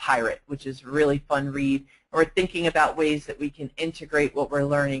Like a Pirate, which is a really fun read. We're thinking about ways that we can integrate what we're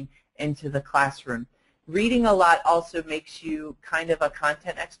learning into the classroom. Reading a lot also makes you kind of a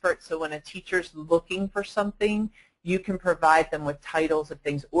content expert, so when a teacher's looking for something, you can provide them with titles of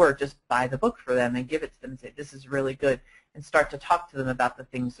things or just buy the book for them and give it to them and say, this is really good, and start to talk to them about the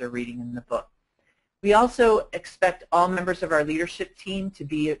things they're reading in the book. We also expect all members of our leadership team to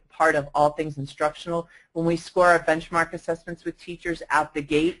be a part of all things instructional. When we score our benchmark assessments with teachers out the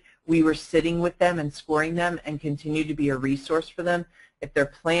gate, we were sitting with them and scoring them and continue to be a resource for them. If they're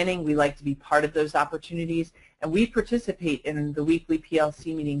planning, we like to be part of those opportunities, and we participate in the weekly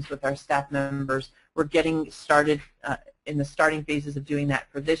PLC meetings with our staff members. We're getting started in the starting phases of doing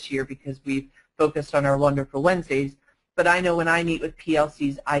that for this year because we've focused on our Wonderful Wednesdays. But I know when I meet with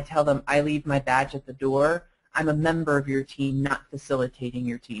PLCs, I tell them I leave my badge at the door. I'm a member of your team, not facilitating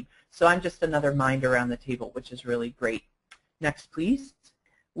your team. So I'm just another mind around the table, which is really great. Next, please.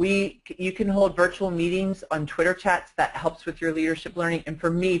 You can hold virtual meetings on Twitter chats. That helps with your leadership learning. And for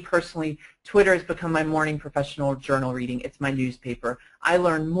me personally, Twitter has become my morning professional journal reading. It's my newspaper. I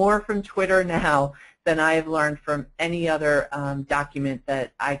learn more from Twitter now than I have learned from any other document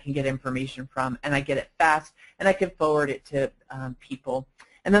that I can get information from. And I get it fast, and I can forward it to people.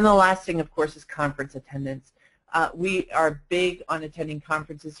 And then the last thing, of course, is conference attendance. We are big on attending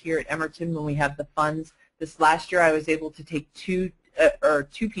conferences here at Emerton when we have the funds. This last year, I was able to take two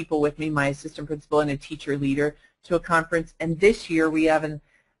people with me, my assistant principal and a teacher leader, to a conference. And this year we have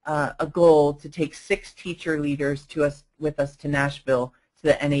a goal to take 6 teacher leaders with us to Nashville to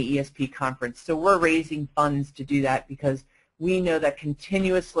the NAESP conference. So we're raising funds to do that because we know that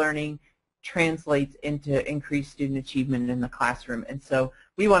continuous learning translates into increased student achievement in the classroom. And so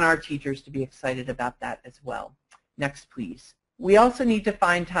we want our teachers to be excited about that as well. Next, please. We also need to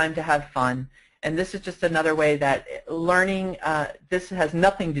find time to have fun. And this is just another way that learning, this has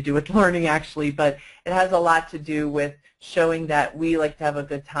nothing to do with learning actually, but it has a lot to do with showing that we like to have a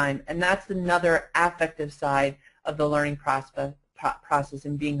good time. And that's another affective side of the learning process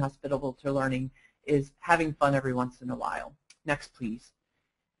and being hospitable to learning is having fun every once in a while. Next, please.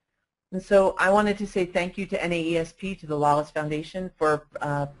 And so I wanted to say thank you to NAESP, to the Wallace Foundation for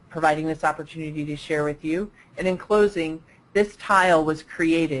providing this opportunity to share with you. And in closing, this tile was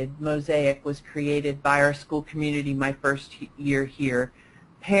created, mosaic was created by our school community my first year here.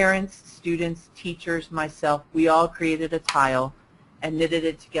 Parents, students, teachers, myself, we all created a tile and knitted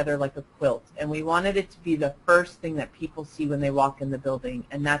it together like a quilt. And we wanted it to be the first thing that people see when they walk in the building,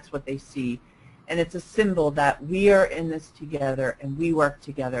 and that's what they see. And it's a symbol that we are in this together and we work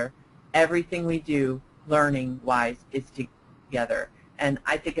together. Everything we do, learning-wise, is together. And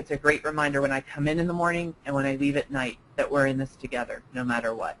I think it's a great reminder when I come in the morning and when I leave at night that we're in this together, no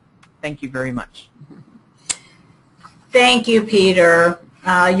matter what. Thank you very much. Thank you, Peter.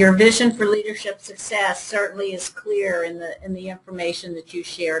 Your vision for leadership success certainly is clear in the information that you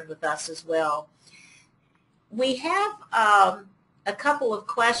shared with us as well. We have a couple of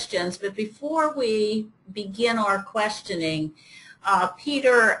questions, but before we begin our questioning,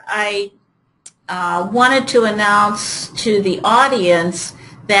 Peter, I wanted to announce to the audience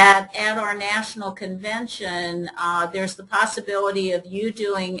that at our national convention, there's the possibility of you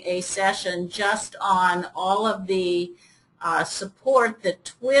doing a session just on all of the support that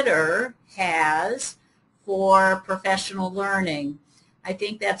Twitter has for professional learning. I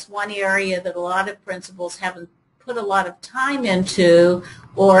think that's one area that a lot of principals haven't put a lot of time into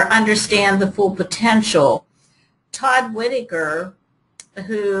or understand the full potential. Todd Whittaker,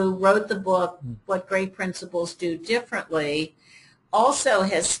 who wrote the book, What Great Principals Do Differently, also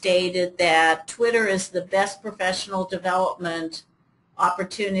has stated that Twitter is the best professional development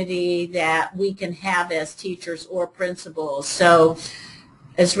opportunity that we can have as teachers or principals. So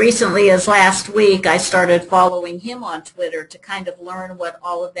as recently as last week, I started following him on Twitter to kind of learn what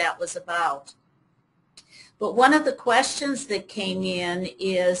all of that was about. But one of the questions that came in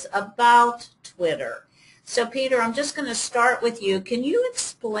is about Twitter. So Peter, I'm just going to start with you. Can you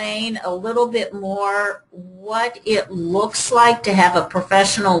explain a little bit more what it looks like to have a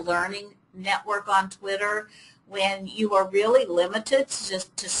professional learning network on Twitter when you are really limited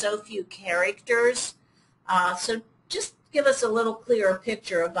to so few characters? So just give us a little clearer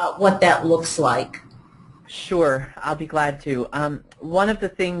picture about what that looks like. Sure, I'll be glad to. One of the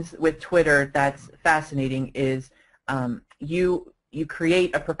things with Twitter that's fascinating is you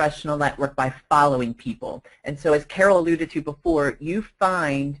create a professional network by following people. And so as Carol alluded to before, you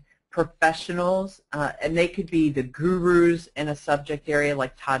find professionals, and they could be the gurus in a subject area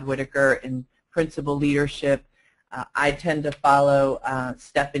like Todd Whitaker in principal leadership. I tend to follow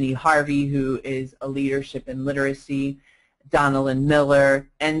Stephanie Harvey, who is a leadership and literacy, Donalyn Miller,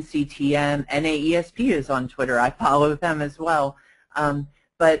 NCTM, NAESP is on Twitter. I follow them as well.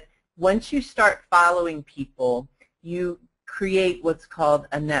 But once you start following people, you create what's called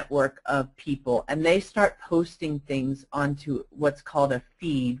a network of people, and they start posting things onto what's called a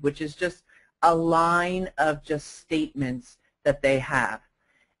feed, which is just a line of just statements that they have.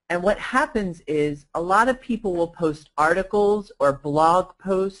 And what happens is a lot of people will post articles or blog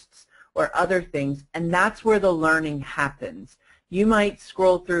posts or other things, and that's where the learning happens. You might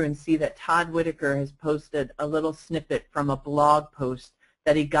scroll through and see that Todd Whitaker has posted a little snippet from a blog post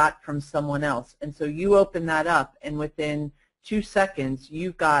that he got from someone else. And so you open that up, and within 2 seconds,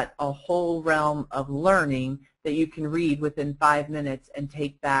 you've got a whole realm of learning that you can read within 5 minutes and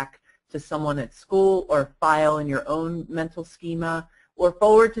take back to someone at school or file in your own mental schema or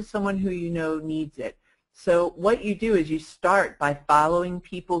forward to someone who you know needs it. So what you do is you start by following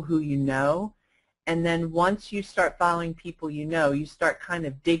people who you know, and then once you start following people you know, you start kind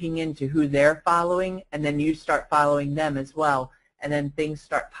of digging into who they're following, and then you start following them as well, and then things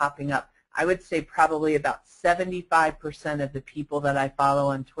start popping up. I would say probably about 75% of the people that I follow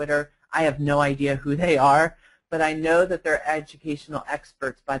on Twitter, I have no idea who they are, but I know that they're educational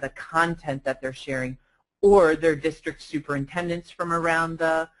experts by the content that they're sharing, or they're district superintendents from around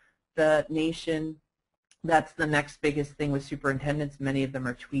the nation. That's the next biggest thing with superintendents. Many of them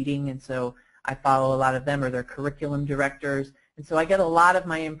are tweeting, and so I follow a lot of them, or their curriculum directors. And so I get a lot of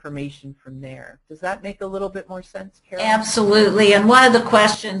my information from there. Does that make a little bit more sense, Carol? Absolutely. And one of the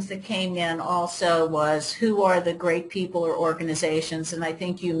questions that came in also was, who are the great people or organizations? And I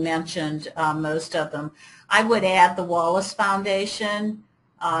think you mentioned most of them. I would add the Wallace Foundation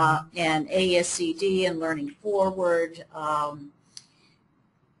and ASCD and Learning Forward,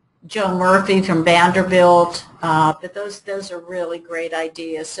 Joe Murphy from Vanderbilt, but those are really great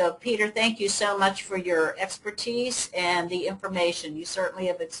ideas. So Peter, thank you so much for your expertise and the information. You certainly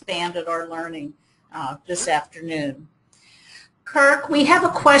have expanded our learning this afternoon. Kirk, we have a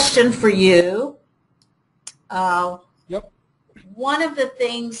question for you. Yep. One of the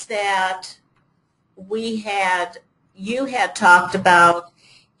things that you had talked about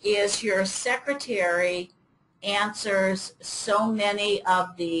is your secretary answers so many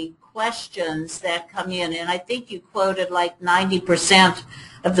of the questions that come in, and I think you quoted like 90%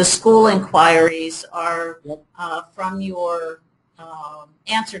 of the school inquiries are from your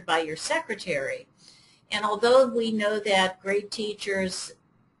answered by your secretary. And although we know that great teachers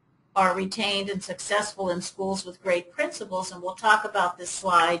are retained and successful in schools with great principals, and we'll talk about this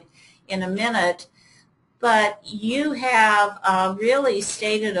slide in a minute, but you have really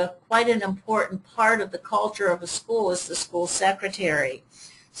stated quite an important part of the culture of a school is the school secretary.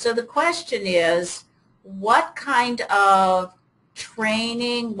 So the question is, what kind of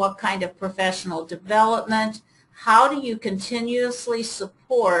training, what kind of professional development, how do you continuously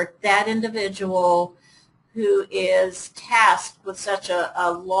support that individual who is tasked with such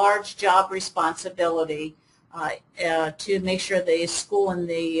a large job responsibility to make sure the school and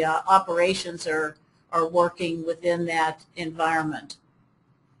the operations are working within that environment?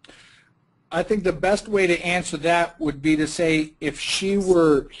 I think the best way to answer that would be to say, if she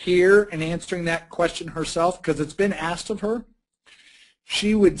were here and answering that question herself, because it's been asked of her,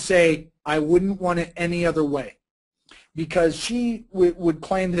 she would say, I wouldn't want it any other way. Because she would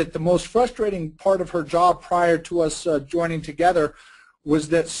claim that the most frustrating part of her job prior to us joining together was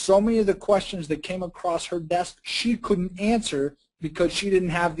that so many of the questions that came across her desk she couldn't answer because she didn't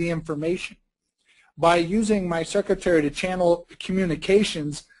have the information. By using my secretary to channel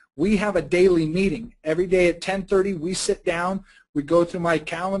communications, we have a daily meeting. Every day at 10:30 we sit down, we go through my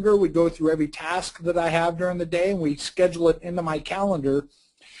calendar, we go through every task that I have during the day, and we schedule it into my calendar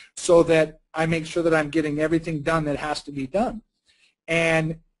so that I make sure that I'm getting everything done that has to be done.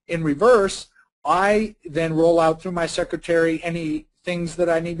 And in reverse, I then roll out through my secretary any things that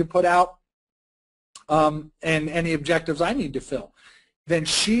I need to put out and any objectives I need to fill. then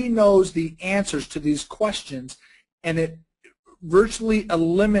she knows the answers to these questions, and it virtually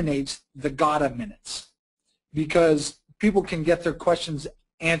eliminates the gotta minutes, because people can get their questions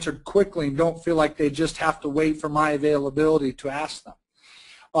answered quickly and don't feel like they just have to wait for my availability to ask them.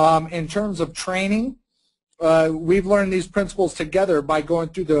 In terms of training, we've learned these principles together by going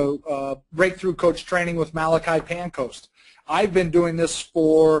through the Breakthrough Coach training with Malachi Pancoast. I've been doing this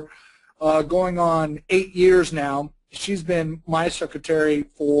for going on 8 years now. She's been my secretary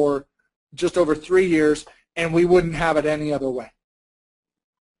for just over 3 years, and we wouldn't have it any other way.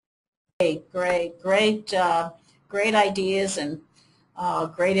 Great ideas and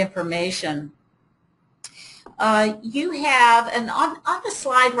great information. You have, and on the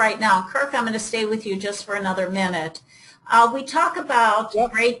slide right now, Kirk, I'm going to stay with you just for another minute. We talk about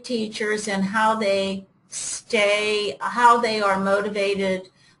great teachers and how they are motivated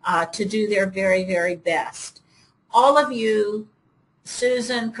to do their very, very best. All of you,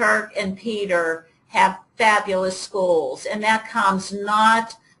 Susan, Kirk, and Peter, have fabulous schools, and that comes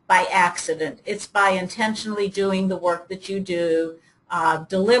not by accident. It's by intentionally doing the work that you do,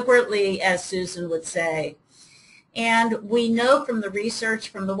 deliberately, as Susan would say. And we know from the research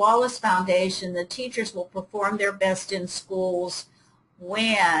from the Wallace Foundation that teachers will perform their best in schools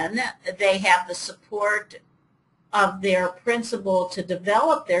when they have the support of their principal to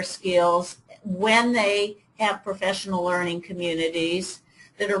develop their skills, when they have professional learning communities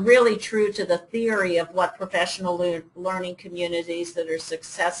that are really true to the theory of what professional learning communities that are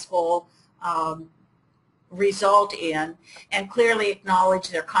successful result in, and clearly acknowledge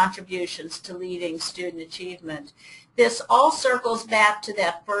their contributions to leading student achievement. This all circles back to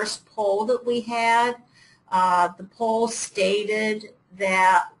that first poll that we had. The poll stated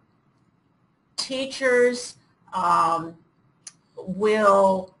that teachers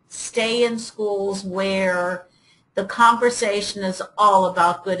will stay in schools where the conversation is all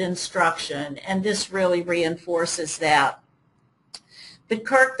about good instruction, and this really reinforces that. But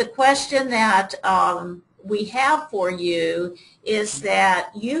Kirk, the question that we have for you is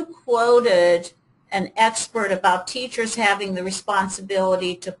that you quoted an expert about teachers having the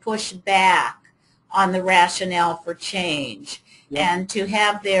responsibility to push back on the rationale for change and to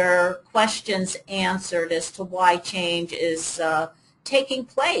have their questions answered as to why change is taking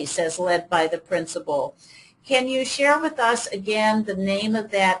place as led by the principal. Can you share with us again the name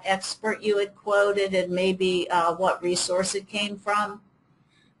of that expert you had quoted and maybe what resource it came from?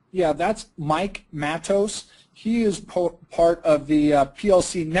 Yeah, that's Mike Matos. He is part of the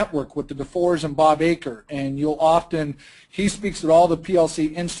PLC network with the DeFores and Bob Aker, and he speaks at all the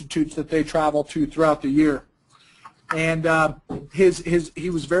PLC institutes that they travel to throughout the year. And he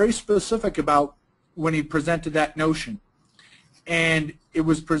was very specific about when he presented that notion. And it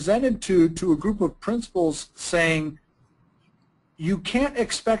was presented to a group of principals saying, you can't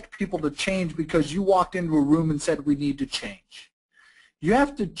expect people to change because you walked into a room and said we need to change. You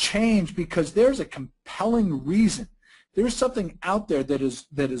have to change because there's a compelling reason. There's something out there that is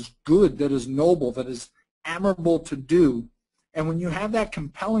good, that is noble, that is admirable to do. And when you have that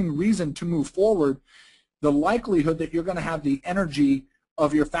compelling reason to move forward, the likelihood that you're going to have the energy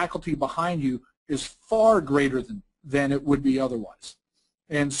of your faculty behind you is far greater than it would be otherwise.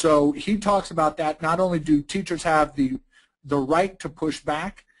 And so he talks about that. Not only do teachers have the right to push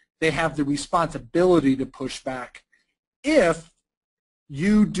back, they have the responsibility to push back if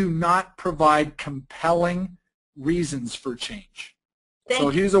you do not provide compelling reasons for change. So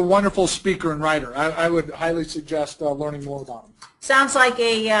he's a wonderful speaker and writer. I would highly suggest learning more about him. Sounds like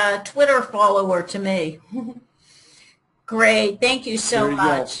a Twitter follower to me. Great. Thank you so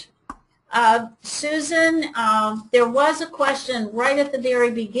much. Susan, there was a question right at the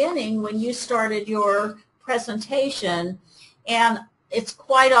very beginning when you started your presentation, and it's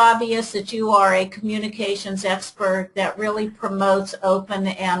quite obvious that you are a communications expert that really promotes open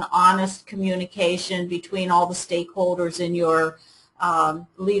and honest communication between all the stakeholders in your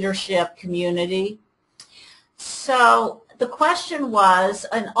leadership community. So the question was,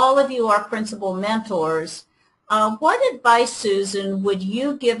 and all of you are principal mentors, what advice, Susan, would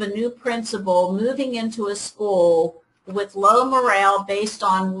you give a new principal moving into a school with low morale based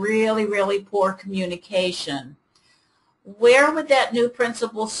on really, really poor communication? Where would that new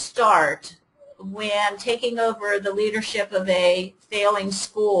principal start when taking over the leadership of a failing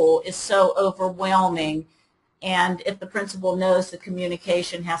school is so overwhelming, and if the principal knows the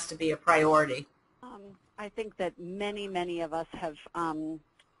communication has to be a priority? I think that many of us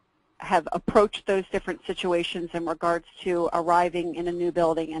have approached those different situations in regards to arriving in a new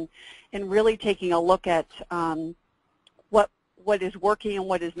building and really taking a look at what is working and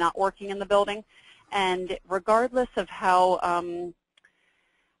what is not working in the building. And regardless of how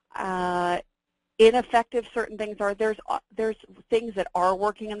Ineffective certain things are. There's things that are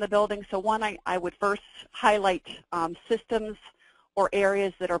working in the building. So one, I would first highlight systems or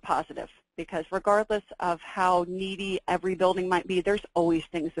areas that are positive, because regardless of how needy every building might be, there's always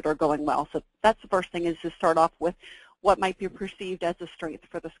things that are going well. So that's the first thing, is to start off with what might be perceived as a strength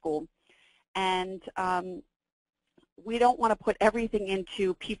for the school. And we don't want to put everything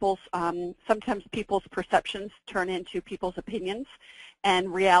into people's, sometimes people's perceptions turn into people's opinions,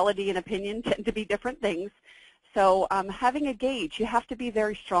 and reality and opinion tend to be different things. So having a gauge, you have to be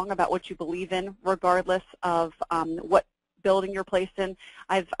very strong about what you believe in, regardless of what building you're placed in.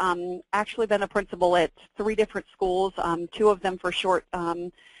 I've actually been a principal at 3 different schools, 2 of them for short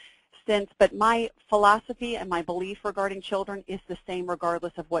stints, but my philosophy and my belief regarding children is the same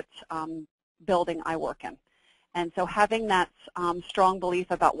regardless of what building I work in. And so having that strong belief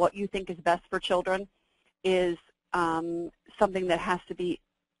about what you think is best for children is something that has to be,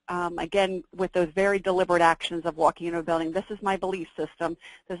 again, with those very deliberate actions of walking into a building. This is my belief system.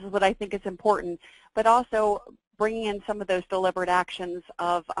 This is what I think is important. But also bringing in some of those deliberate actions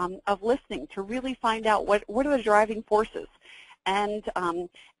of listening to really find out what are the driving forces. And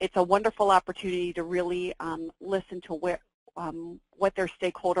it's a wonderful opportunity to really listen to what their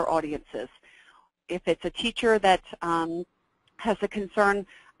stakeholder audience is. If it's a teacher that has a concern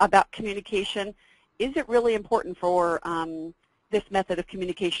about communication, is it really important for this method of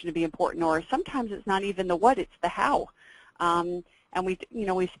communication to be important? Or sometimes it's not even the what, it's the how. And we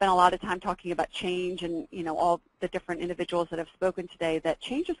spent a lot of time talking about change, and all the different individuals that have spoken today, that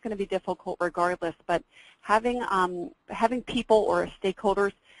change is going to be difficult regardless. But having people or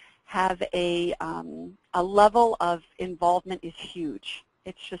stakeholders have a level of involvement is huge.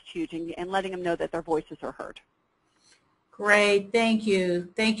 It's just huge, and letting them know that their voices are heard. Great, thank you.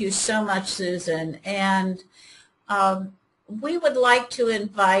 Thank you so much, Susan. And we would like to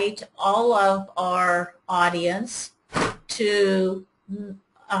invite all of our audience to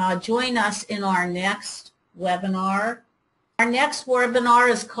join us in our next webinar. Our next webinar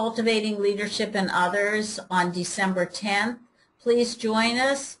is Cultivating Leadership in Others on December 10th. Please join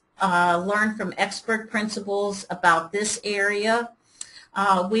us, learn from expert principals about this area.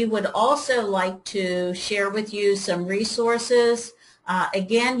 We would also like to share with you some resources.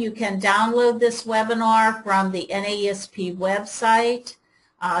 Again, you can download this webinar from the NAESP website,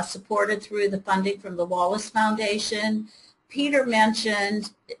 supported through the funding from the Wallace Foundation. Peter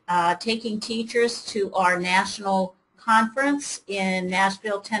mentioned taking teachers to our national conference in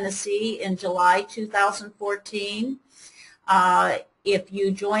Nashville, Tennessee in July 2014. If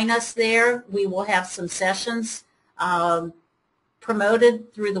you join us there, we will have some sessions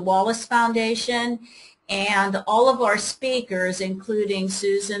promoted through the Wallace Foundation, and all of our speakers, including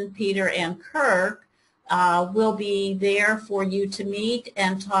Susan, Peter, and Kirk, will be there for you to meet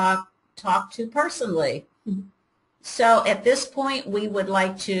and talk to personally. So at this point, we would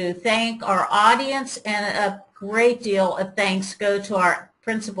like to thank our audience, and a great deal of thanks go to our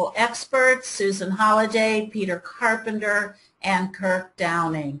principal experts, Susan Holliday, Peter Carpenter, and Kirk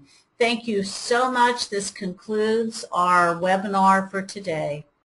Downing. Thank you so much. This concludes our webinar for today.